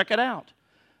 come check it out.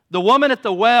 The woman at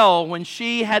the well, when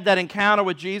she had that encounter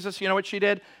with Jesus, you know what she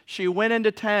did? She went into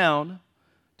town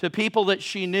to people that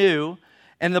she knew,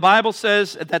 and the Bible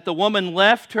says that the woman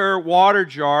left her water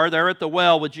jar there at the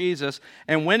well with Jesus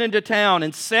and went into town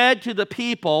and said to the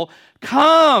people,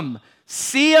 "Come,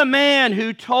 see a man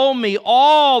who told me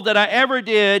all that I ever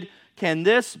did. Can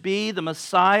this be the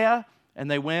Messiah?" And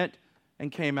they went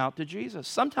and came out to Jesus.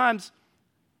 Sometimes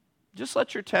just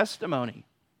let your testimony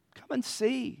come and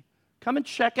see. Come and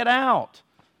check it out.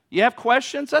 You have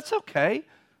questions? That's okay.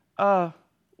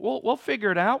 We'll figure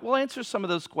it out. We'll answer some of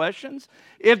those questions.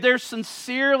 If they're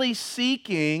sincerely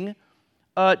seeking,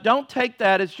 don't take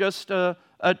that as just a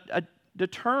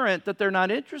deterrent that they're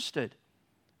not interested.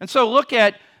 And so look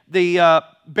at the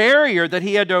barrier that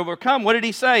he had to overcome. What did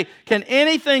he say? Can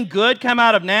anything good come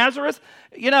out of Nazareth?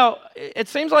 It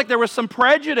seems like there was some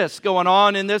prejudice going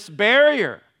on in this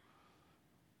barrier.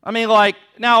 I mean,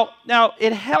 now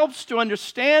it helps to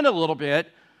understand a little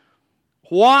bit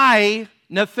why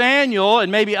Nathanael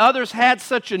and maybe others had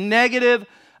such a negative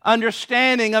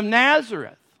understanding of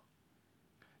Nazareth.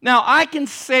 Now, I can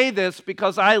say this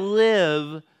because I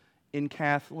live in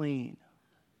Kathleen.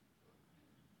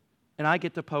 And I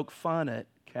get to poke fun at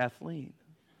Kathleen.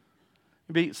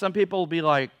 Some people will be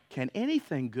like, can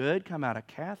anything good come out of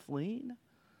Kathleen?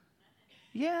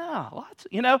 Yeah, lots.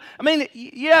 You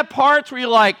have parts where you're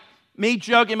like, me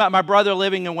joking about my brother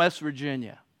living in West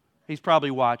Virginia. He's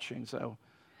probably watching, so.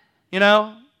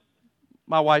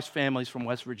 My wife's family's from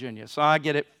West Virginia, so I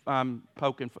get it. I'm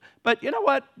poking. But you know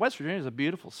what? West Virginia is a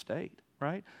beautiful state,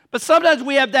 right? But sometimes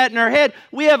we have that in our head.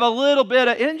 We have a little bit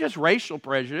of, and just racial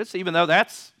prejudice, even though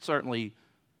that's certainly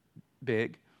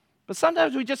big. But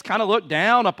sometimes we just kind of look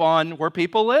down upon where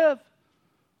people live.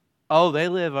 Oh, they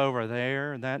live over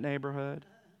there in that neighborhood.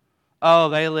 Oh,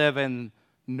 they live in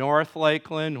North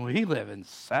Lakeland. We live in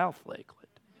South Lakeland.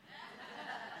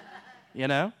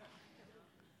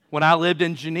 When I lived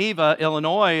in Geneva,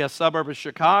 Illinois, a suburb of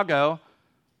Chicago,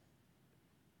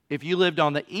 if you lived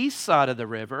on the east side of the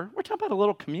river, we're talking about a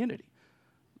little community.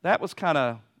 That was kind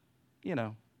of,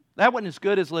 that wasn't as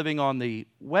good as living on the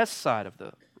west side of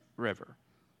the river,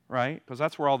 right? Because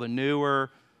that's where all the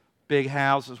newer big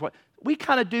houses. We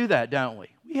kind of do that, don't we?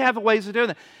 We have ways of doing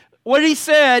that. What he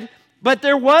said, but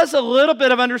there was a little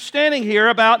bit of understanding here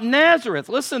about Nazareth.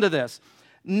 Listen to this.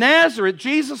 Nazareth,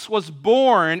 Jesus was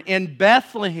born in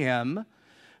Bethlehem,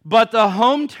 but the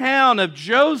hometown of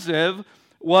Joseph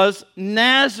was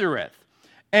Nazareth.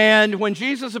 And when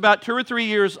Jesus was about 2 or 3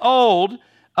 years old,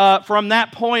 from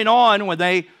that point on, when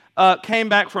they came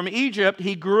back from Egypt,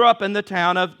 he grew up in the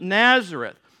town of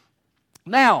Nazareth.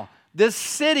 Now, this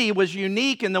city was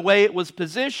unique in the way it was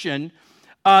positioned.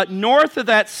 North of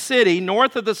that city,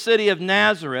 north of the city of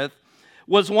Nazareth,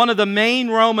 was one of the main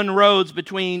Roman roads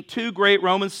between two great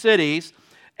Roman cities,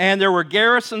 and there were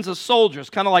garrisons of soldiers,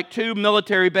 kind of like two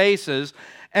military bases,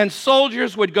 and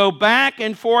soldiers would go back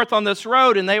and forth on this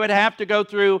road, and they would have to go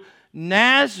through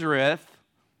Nazareth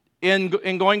in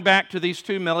going back to these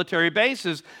two military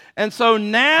bases. And so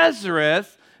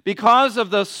Nazareth, because of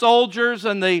the soldiers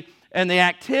and the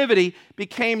activity,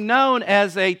 became known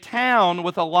as a town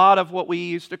with a lot of what we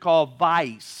used to call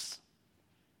vice.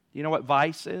 You know what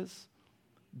vice is?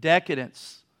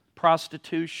 Decadence,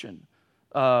 prostitution,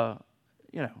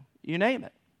 you name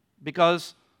it.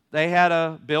 Because they had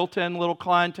a built-in little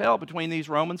clientele between these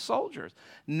Roman soldiers.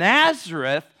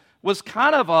 Nazareth was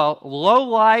kind of a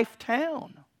low-life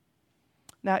town.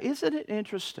 Now, isn't it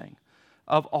interesting?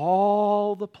 Of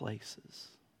all the places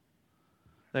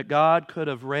that God could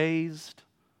have raised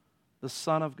the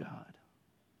Son of God.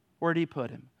 Where did He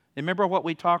put Him? Remember what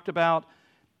we talked about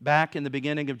back in the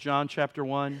beginning of John chapter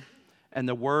 1? And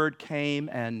the Word came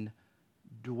and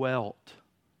dwelt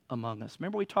among us.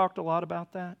 Remember we talked a lot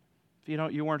about that? If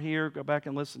you weren't here, go back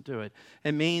and listen to it.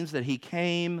 It means that He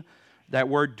came, that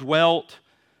word dwelt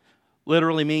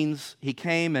literally means He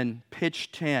came and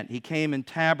pitched tent. He came in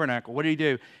tabernacle. What did He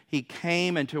do? He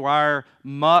came into our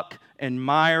muck and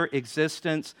mire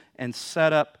existence and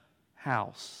set up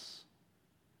house.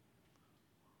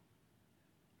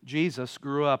 Jesus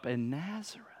grew up in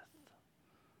Nazareth.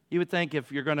 You would think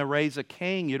if you're going to raise a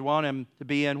king, you'd want him to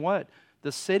be in what?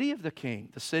 The city of the king,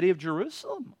 the city of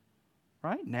Jerusalem,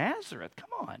 right? Nazareth, come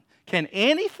on. Can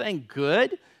anything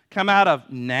good come out of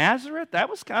Nazareth? That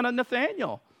was kind of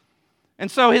Nathaniel.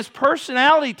 And so his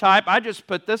personality type, I just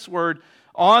put this word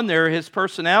on there, his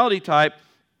personality type,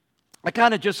 I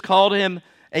kind of just called him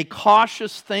a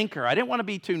cautious thinker. I didn't want to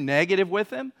be too negative with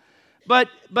him. But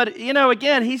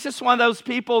again, he's just one of those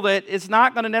people that is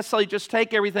not going to necessarily just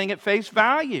take everything at face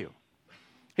value.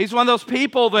 He's one of those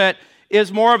people that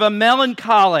is more of a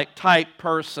melancholic type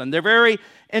person. They're very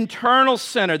internal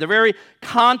centered. They're very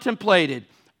contemplated.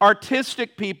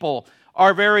 Artistic people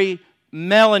are very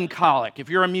melancholic. If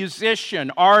you're a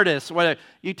musician, artist, whatever,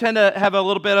 you tend to have a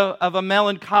little bit of a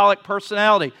melancholic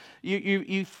personality.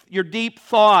 Your deep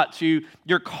thoughts,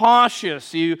 you're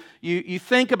cautious, you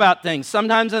think about things.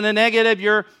 Sometimes in the negative,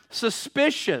 you're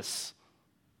suspicious.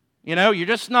 You're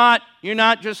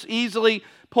not just easily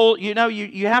pulled,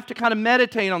 you have to kind of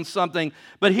meditate on something.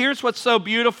 But here's what's so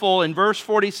beautiful in verse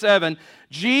 47.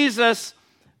 Jesus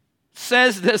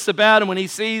says this about him when he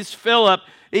sees Philip.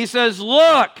 He says,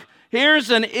 "Look, here's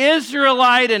an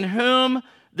Israelite in whom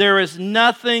there is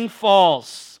nothing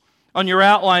false." On your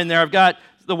outline there, I've got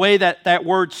the way that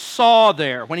word saw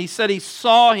there. When he said he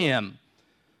saw him,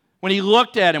 when he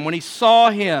looked at him, when he saw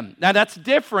him. Now that's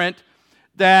different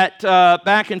that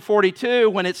back in 42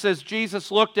 when it says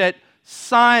Jesus looked at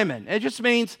Simon. It just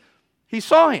means he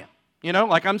saw him,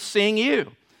 like I'm seeing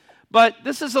you. But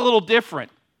this is a little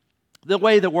different, the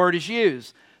way the word is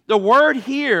used. The word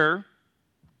here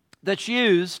that's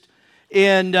used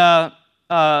in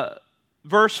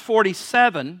verse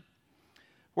 47,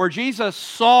 where Jesus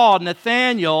saw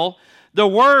Nathanael, the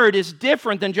word is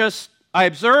different than just, I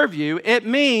observe you. It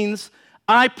means,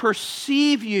 I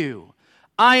perceive you.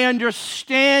 I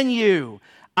understand you.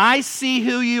 I see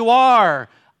who you are.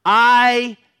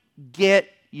 I get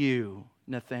you,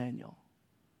 Nathanael.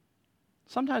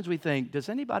 Sometimes we think, does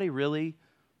anybody really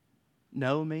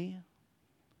know me?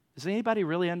 Does anybody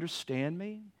really understand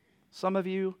me? Some of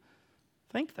you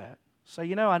think that. Say,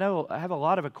 I know I have a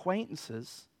lot of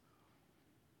acquaintances.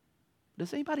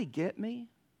 Does anybody get me?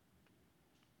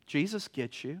 Jesus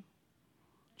gets you.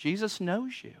 Jesus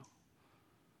knows you.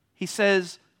 He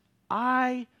says,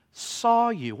 I saw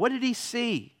you. What did he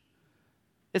see?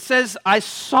 It says, I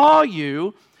saw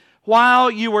you while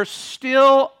you were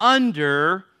still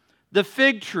under the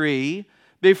fig tree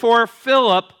before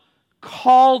Philip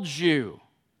called you.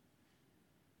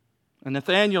 And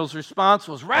Nathanael's response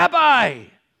was, Rabbi,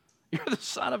 you're the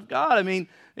Son of God. I mean,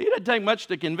 it didn't take much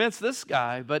to convince this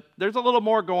guy, but there's a little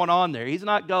more going on there. He's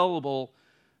not gullible.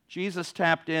 Jesus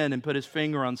tapped in and put his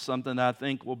finger on something that I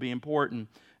think will be important,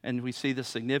 and we see the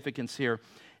significance here.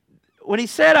 When he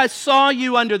said, I saw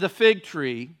you under the fig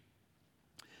tree,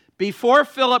 before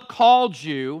Philip called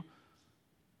you,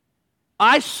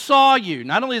 I saw you.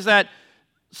 Not only does that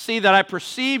see that I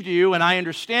perceived you and I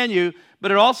understand you,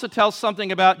 but it also tells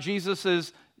something about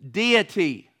Jesus'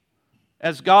 deity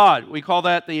as God. We call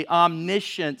that the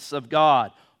omniscience of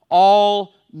God,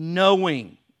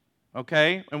 all-knowing,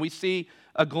 okay? And we see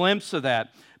a glimpse of that.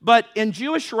 But in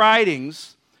Jewish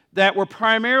writings that were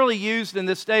primarily used in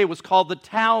this day was called the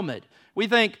Talmud. We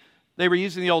think they were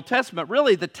using the Old Testament.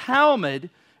 Really, the Talmud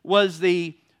was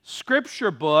the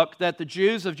scripture book that the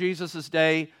Jews of Jesus'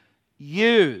 day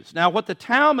used. Now, what the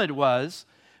Talmud was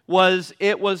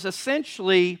it was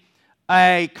essentially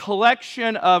a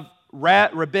collection of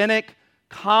rabbinic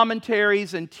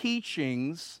commentaries and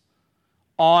teachings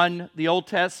on the Old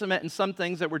Testament and some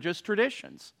things that were just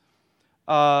traditions.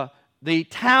 The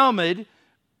Talmud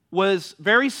was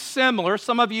very similar.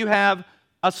 Some of you have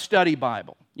a study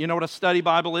Bible. You know what a study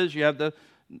Bible is? You have the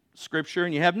scripture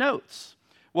and you have notes.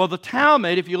 Well, the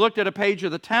Talmud, if you looked at a page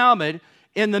of the Talmud,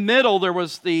 in the middle there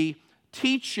was the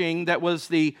teaching that was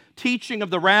the teaching of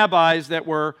the rabbis that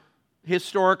were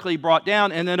historically brought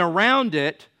down, and then around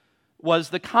it was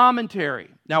the commentary.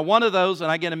 Now, one of those,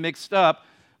 and I get them mixed up,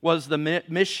 was the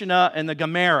Mishnah and the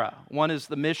Gemara. One is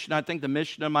the Mishnah. I think the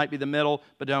Mishnah might be the middle,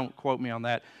 but don't quote me on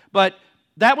that. But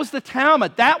That was the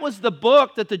Talmud. That was the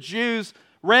book that the Jews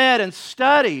read and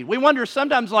studied. We wonder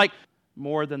sometimes, like,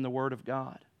 more than the Word of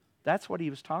God. That's what he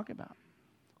was talking about.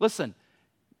 Listen,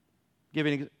 give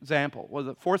you an example. Well,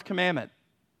 the fourth commandment,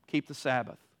 keep the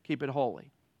Sabbath, keep it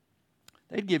holy.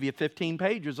 They'd give you 15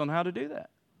 pages on how to do that.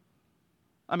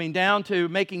 I mean, down to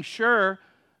making sure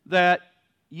that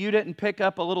you didn't pick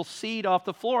up a little seed off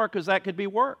the floor, because that could be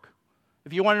work.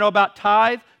 If you want to know about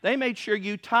tithe, they made sure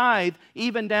you tithe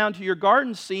even down to your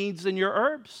garden seeds and your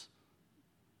herbs,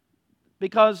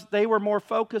 because they were more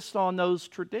focused on those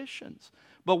traditions.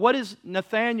 But what is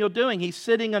Nathanael doing? He's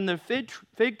sitting on the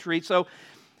fig tree. So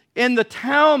in the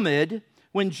Talmud,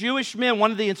 when Jewish men,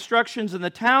 one of the instructions in the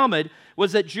Talmud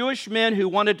was that Jewish men who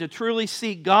wanted to truly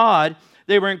seek God,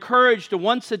 they were encouraged to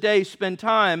once a day spend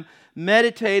time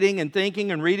meditating and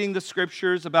thinking and reading the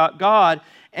scriptures about God.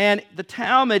 And the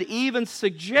Talmud even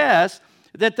suggests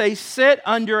that they sit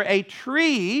under a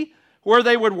tree where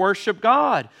they would worship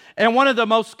God. And one of the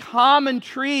most common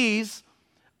trees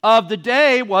of the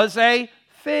day was a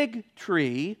fig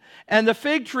tree. And the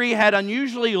fig tree had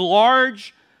unusually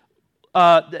large,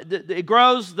 it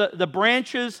grows the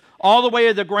branches all the way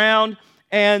to the ground.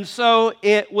 And so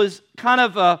it was kind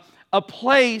of a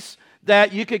place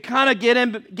that you could kind of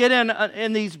get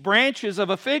in these branches of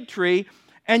a fig tree,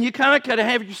 and you kind of could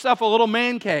have yourself a little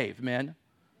man cave, man.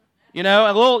 You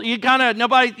know, you'd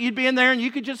be in there and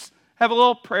you could just have a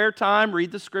little prayer time,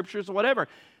 read the scriptures or whatever.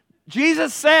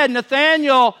 Jesus said,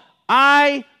 Nathanael,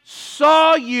 I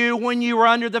saw you when you were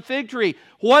under the fig tree.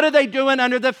 What are they doing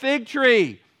under the fig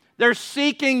tree? They're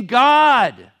seeking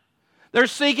God. They're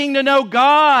seeking to know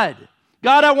God.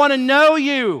 God, I want to know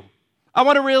you. I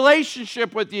want a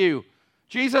relationship with you.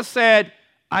 Jesus said,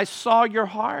 I saw your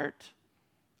heart.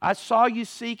 I saw you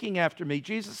seeking after me.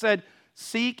 Jesus said,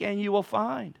 seek and you will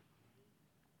find.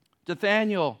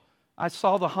 Nathanael, I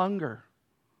saw the hunger.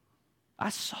 I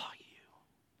saw you.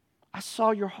 I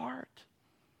saw your heart.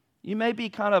 You may be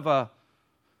kind of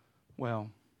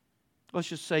let's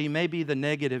just say you may be the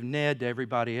negative Ned to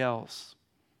everybody else,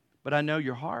 but I know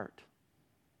your heart.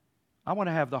 I want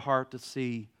to have the heart to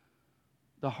see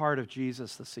the heart of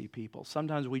Jesus to see people.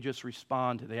 Sometimes we just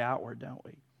respond to the outward, don't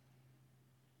we?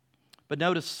 But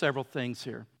notice several things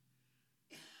here.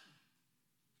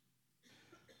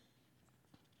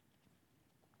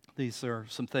 These are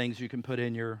some things you can put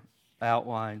in your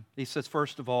outline. He says,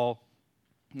 first of all,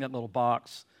 in that little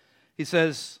box, he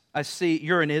says, I see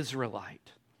you're an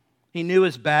Israelite. He knew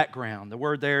his background. The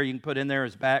word there you can put in there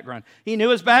is background. He knew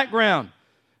his background.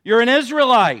 You're an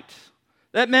Israelite.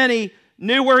 That meant he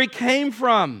knew where he came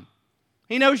from.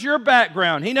 He knows your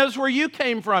background. He knows where you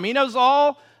came from. He knows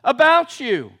all about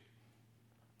you.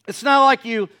 It's not like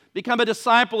you become a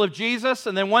disciple of Jesus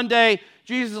and then one day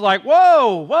Jesus is like,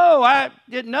 whoa, I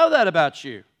didn't know that about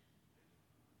you.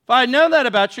 If I had known that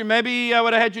about you, maybe I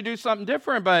would have had you do something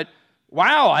different, but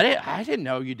wow, I didn't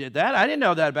know you did that. I didn't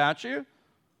know that about you.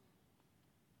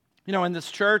 You know, in this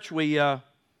church,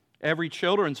 every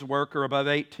children's worker above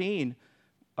 18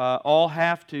 all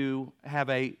have to have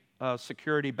a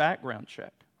security background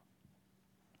check.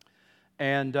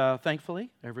 And thankfully,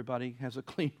 everybody has a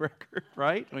clean record,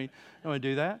 right? We don't want to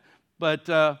do that.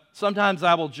 But sometimes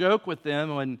I will joke with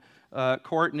them when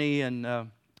Courtney, and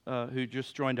who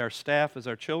just joined our staff as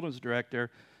our children's director,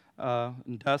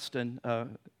 and Dustin,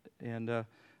 and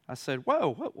I said,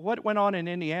 "Whoa, what went on in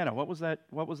Indiana? What was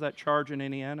that charge in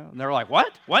Indiana?" And they're like,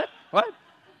 "What?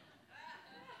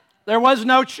 There was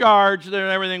no charge.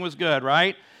 Everything was good,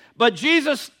 right?" But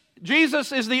Jesus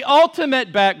is the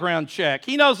ultimate background check.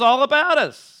 He knows all about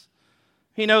us.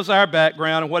 He knows our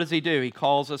background, and what does he do? He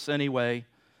calls us anyway.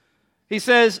 He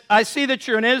says, I see that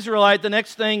you're an Israelite. The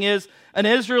next thing is an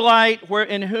Israelite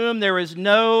in whom there is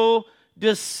no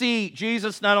deceit.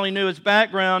 Jesus not only knew his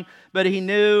background, but he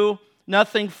knew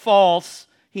nothing false.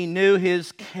 He knew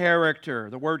his character.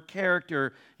 The word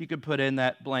character, you could put in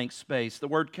that blank space. The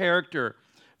word character.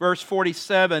 Verse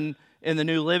 47 in the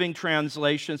New Living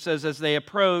Translation says, as they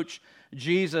approached,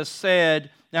 Jesus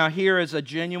said, now here is a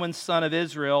genuine son of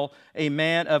Israel, a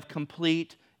man of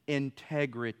complete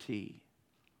integrity.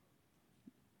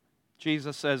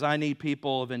 Jesus says, I need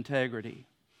people of integrity.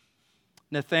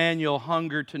 Nathanael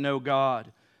hungered to know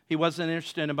God. He wasn't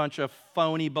interested in a bunch of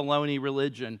phony, baloney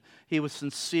religion. He was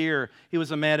sincere. He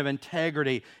was a man of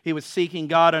integrity. He was seeking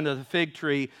God under the fig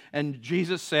tree. And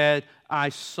Jesus said, I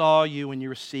saw you when you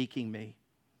were seeking me.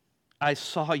 I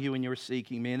saw you when you were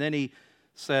seeking me. And then he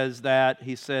says the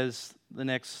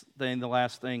next thing, the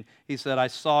last thing. He said, I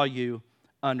saw you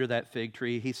under that fig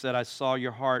tree. He said, I saw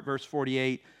your heart. Verse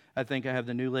 48, I think I have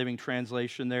the New Living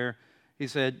Translation there.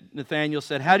 Nathanael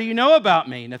said, "How do you know about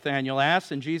me?" Nathanael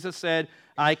asked, and Jesus said,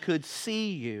 "I could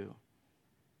see you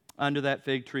under that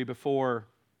fig tree before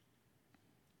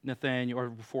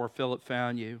Philip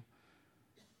found you."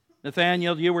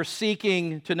 Nathanael, you were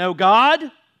seeking to know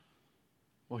God?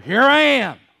 Well, here I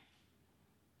am.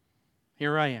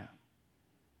 Here I am.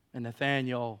 And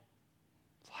Nathanael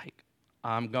was like,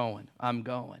 I'm going.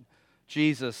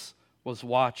 Jesus was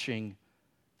watching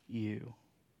you.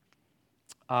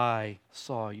 I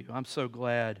saw you. I'm so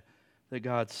glad that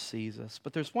God sees us.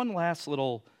 But there's one last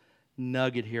little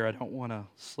nugget here I don't want to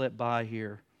slip by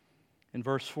here. In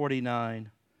verse 49,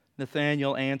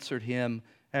 Nathanael answered him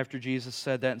after Jesus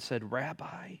said that and said,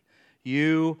 "Rabbi,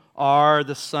 you are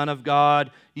the Son of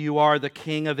God. You are the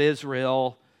King of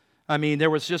Israel." I mean, there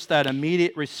was just that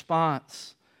immediate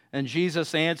response. And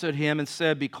Jesus answered him and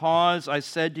said, "Because I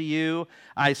said to you,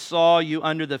 I saw you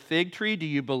under the fig tree, do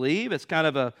you believe?" It's kind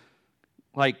of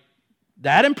like,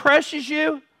 that impresses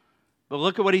you? But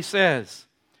look at what he says.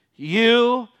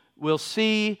 "You will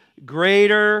see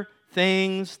greater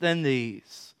things than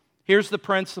these." Here's the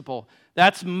principle.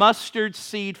 That's mustard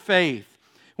seed faith.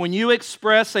 When you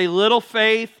express a little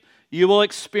faith, you will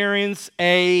experience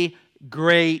a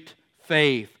great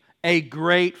faith. A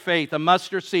great faith, a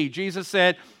mustard seed. Jesus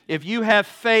said, if you have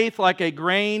faith like a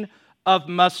grain of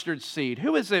mustard seed.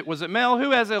 Who is it? Was it Mel?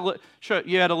 Who has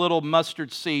you had a little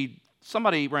mustard seed?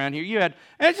 Somebody around here. And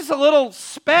it's just a little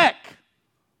speck.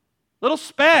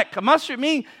 A mustard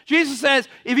mean. Jesus says,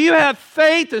 if you have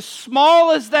faith as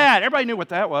small as that, everybody knew what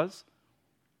that was.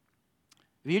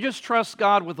 If you just trust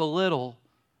God with a little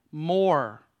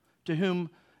more, to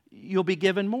whom you'll be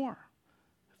given more.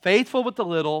 Faithful with the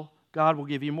little, God will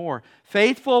give you more.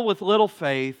 Faithful with little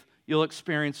faith, you'll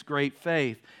experience great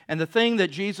faith. And the thing that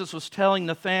Jesus was telling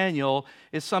Nathanael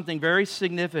is something very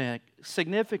significant.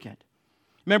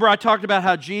 Remember I talked about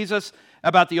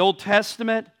about the Old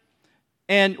Testament?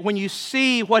 And when you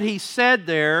see what he said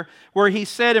there, where he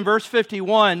said in verse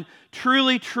 51,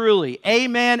 "Truly, truly,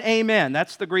 amen, amen."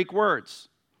 That's the Greek words.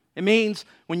 It means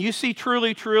when you see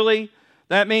 "truly, truly,"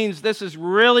 that means this is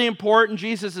really important.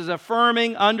 Jesus is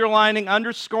affirming, underlining,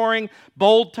 underscoring,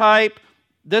 bold type.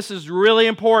 This is really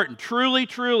important. Truly,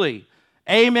 truly.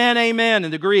 Amen, amen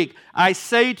in the Greek. "I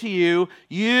say to you,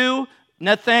 you,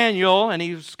 Nathanael," and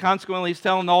he's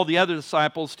telling all the other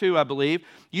disciples too, I believe,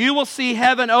 "you will see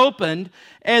heaven opened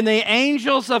and the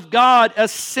angels of God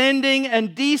ascending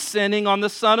and descending on the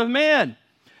Son of Man."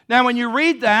 Now, when you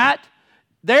read that,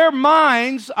 their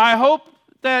minds, I hope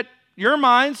that your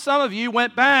minds, some of you,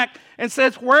 went back and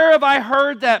says, "Where have I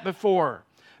heard that before?"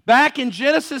 Back in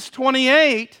Genesis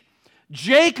 28,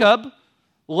 Jacob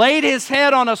laid his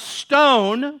head on a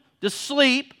stone to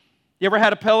sleep. You ever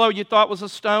had a pillow you thought was a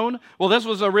stone? Well, this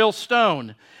was a real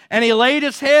stone. And he laid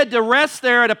his head to rest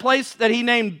there at a place that he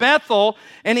named Bethel,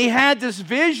 and he had this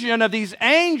vision of these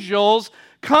angels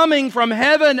coming from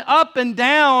heaven up and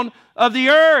down of the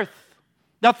earth.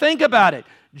 Now think about it.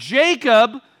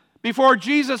 Jacob, before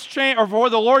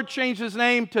the Lord changed his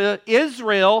name to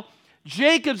Israel,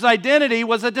 Jacob's identity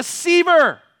was a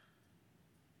deceiver.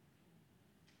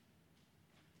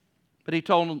 But he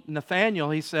told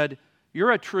Nathanael, he said,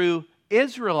 "You're a true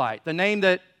Israelite," the name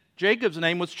that Jacob's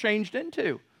name was changed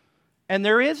into. "And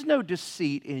there is no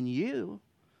deceit in you.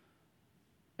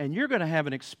 And you're going to have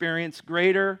an experience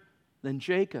greater than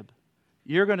Jacob.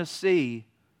 You're going to see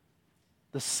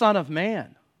the Son of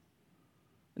Man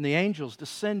and the angels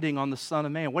descending on the Son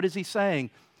of Man." What is he saying?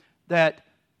 That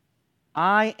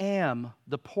I am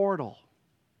the portal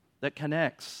that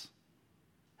connects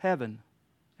heaven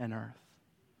and earth.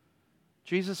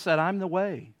 Jesus said, "I'm the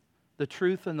way, the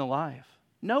truth, and the life.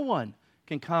 No one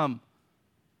can come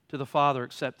to the Father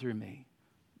except through me."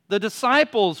 The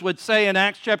disciples would say in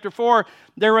Acts chapter 4,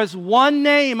 there is one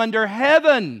name under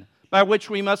heaven by which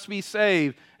we must be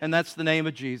saved, and that's the name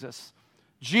of Jesus.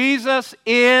 Jesus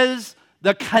is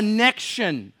the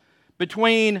connection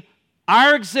between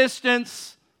our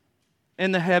existence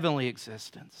and the heavenly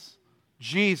existence.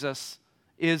 Jesus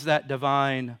is that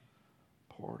divine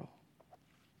portal.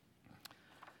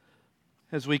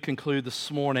 As we conclude this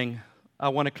morning, I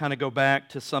want to kind of go back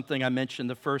to something I mentioned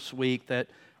the first week that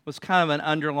was kind of an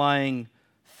underlying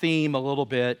theme a little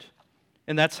bit,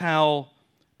 and that's how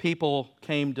people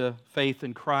came to faith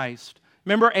in Christ.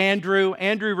 Remember Andrew?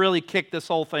 Andrew really kicked this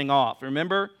whole thing off.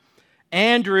 Remember?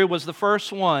 Andrew was the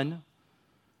first one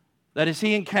that as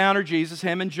he encountered Jesus,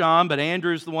 him and John, but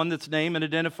Andrew's the one that's named and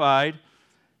identified.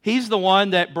 He's the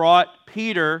one that brought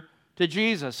Peter to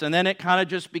Jesus, and then it kind of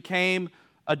just became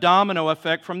a domino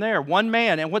effect from there. One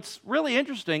man. And what's really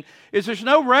interesting is there's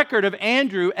no record of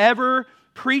Andrew ever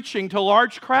preaching to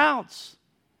large crowds.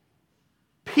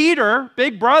 Peter,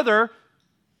 big brother,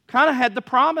 kind of had the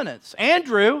prominence.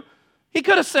 Andrew, he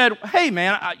could have said, hey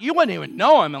man, you wouldn't even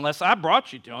know him unless I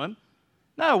brought you to him.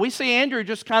 No, we see Andrew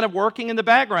just kind of working in the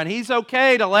background. He's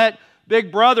okay to let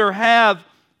big brother have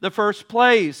the first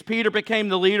place. Peter became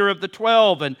the leader of the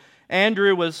 12, and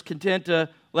Andrew was content to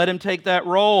let him take that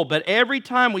role. But every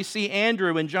time we see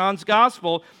Andrew in John's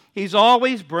gospel, he's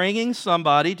always bringing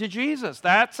somebody to Jesus.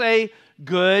 That's a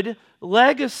good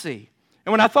legacy.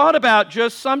 And when I thought about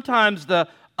just sometimes the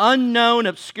unknown,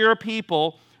 obscure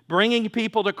people bringing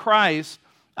people to Christ,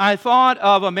 I thought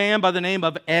of a man by the name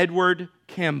of Edward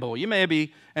Kimball. You may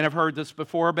have heard this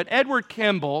before, but Edward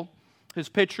Kimball, his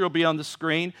picture will be on the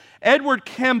screen. Edward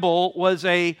Kimball was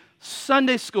a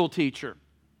Sunday school teacher.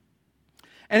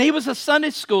 And he was a Sunday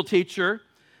school teacher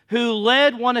who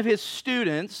led one of his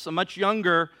students, a much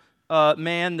younger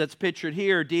man that's pictured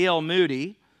here, D.L.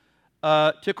 Moody,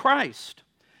 to Christ.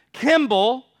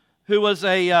 Kimball, who was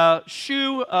a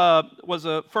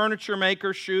furniture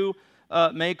maker, shoe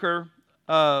maker,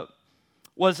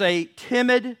 was a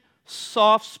timid,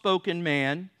 soft-spoken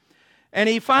man. And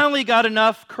he finally got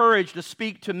enough courage to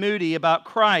speak to Moody about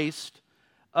Christ,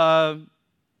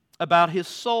 about his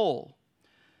soul.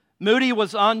 Moody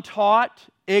was untaught,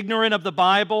 ignorant of the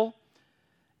Bible.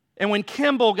 And when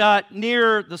Kimball got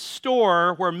near the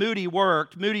store where Moody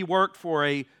worked for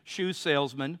a shoe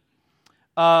salesman.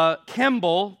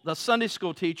 Kimball, the Sunday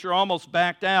school teacher, almost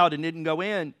backed out and didn't go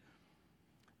in.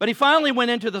 But he finally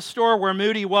went into the store where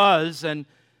Moody was and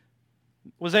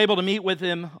was able to meet with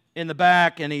him in the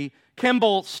back. And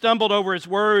Kimball stumbled over his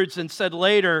words and said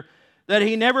later that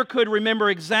he never could remember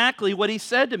exactly what he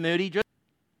said to Moody.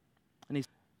 And he said,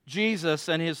 Jesus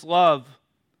and his love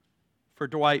for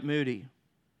Dwight Moody.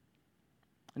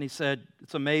 And he said,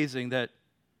 it's amazing that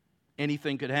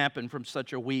anything could happen from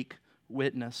such a weak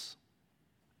witness.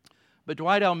 But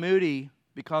Dwight L. Moody,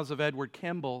 because of Edward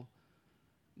Kimball,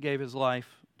 gave his life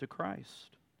to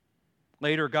Christ.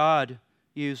 Later, God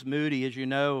used Moody, as you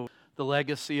know, the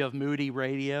legacy of Moody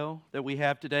Radio that we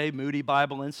have today, Moody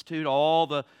Bible Institute, all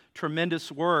the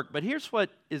tremendous work. But here's what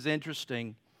is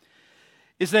interesting,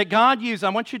 is that God used, I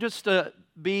want you just to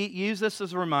use this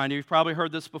as a reminder. You've probably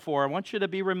heard this before. I want you to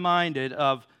be reminded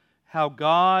of how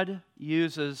God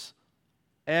uses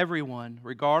everyone,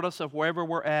 regardless of wherever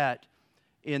we're at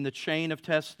in the chain of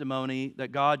testimony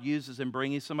that God uses in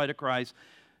bringing somebody to Christ.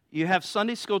 You have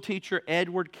Sunday school teacher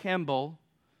Edward Kimball,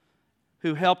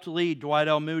 who helped lead Dwight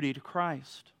L. Moody to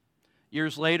Christ.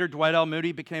 Years later, Dwight L.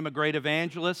 Moody became a great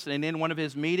evangelist, and in one of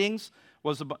his meetings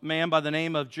was a man by the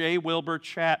name of J. Wilbur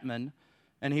Chapman,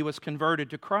 and he was converted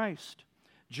to Christ.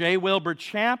 J. Wilbur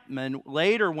Chapman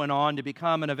later went on to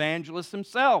become an evangelist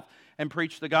himself and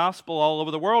preached the gospel all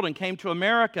over the world and came to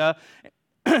America.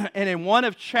 And in one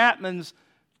of Chapman's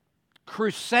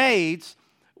crusades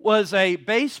was a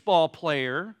baseball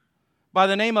player by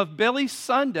the name of Billy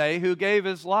Sunday who gave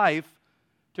his life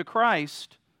to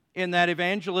Christ in that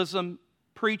evangelism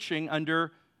preaching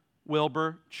under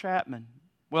Wilbur Chapman.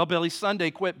 Well, Billy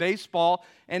Sunday quit baseball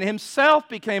and himself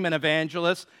became an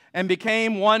evangelist and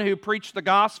became one who preached the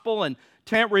gospel and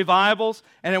tent revivals.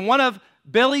 And in one of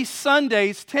Billy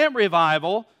Sunday's tent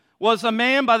revival was a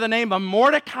man by the name of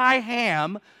Mordecai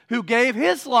Ham who gave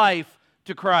his life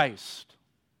to Christ.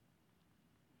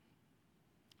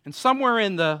 And somewhere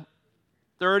in the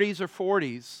 30s or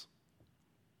 40s,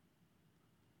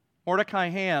 Mordecai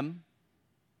Ham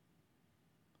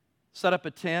set up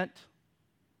a tent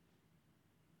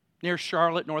near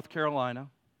Charlotte, North Carolina,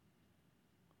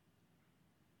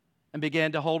 and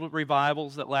began to hold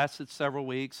revivals that lasted several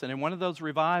weeks. And in one of those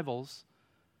revivals,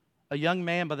 a young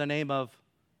man by the name of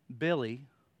Billy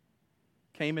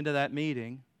came into that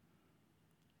meeting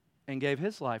and gave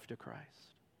his life to Christ.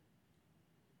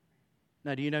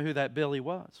 Now, do you know who that Billy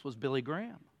was? It was Billy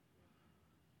Graham.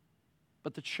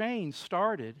 But the chain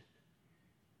started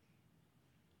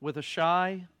with a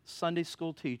shy Sunday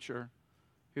school teacher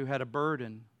who had a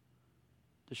burden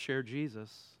to share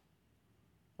Jesus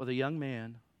with a young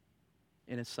man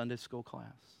in his Sunday school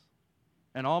class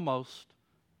and almost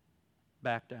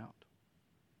backed out.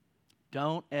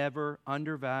 Don't ever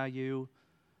undervalue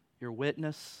your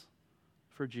witness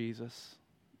for Jesus.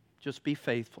 Just be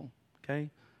faithful, okay?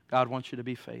 God wants you to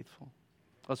be faithful.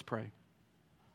 Let's pray.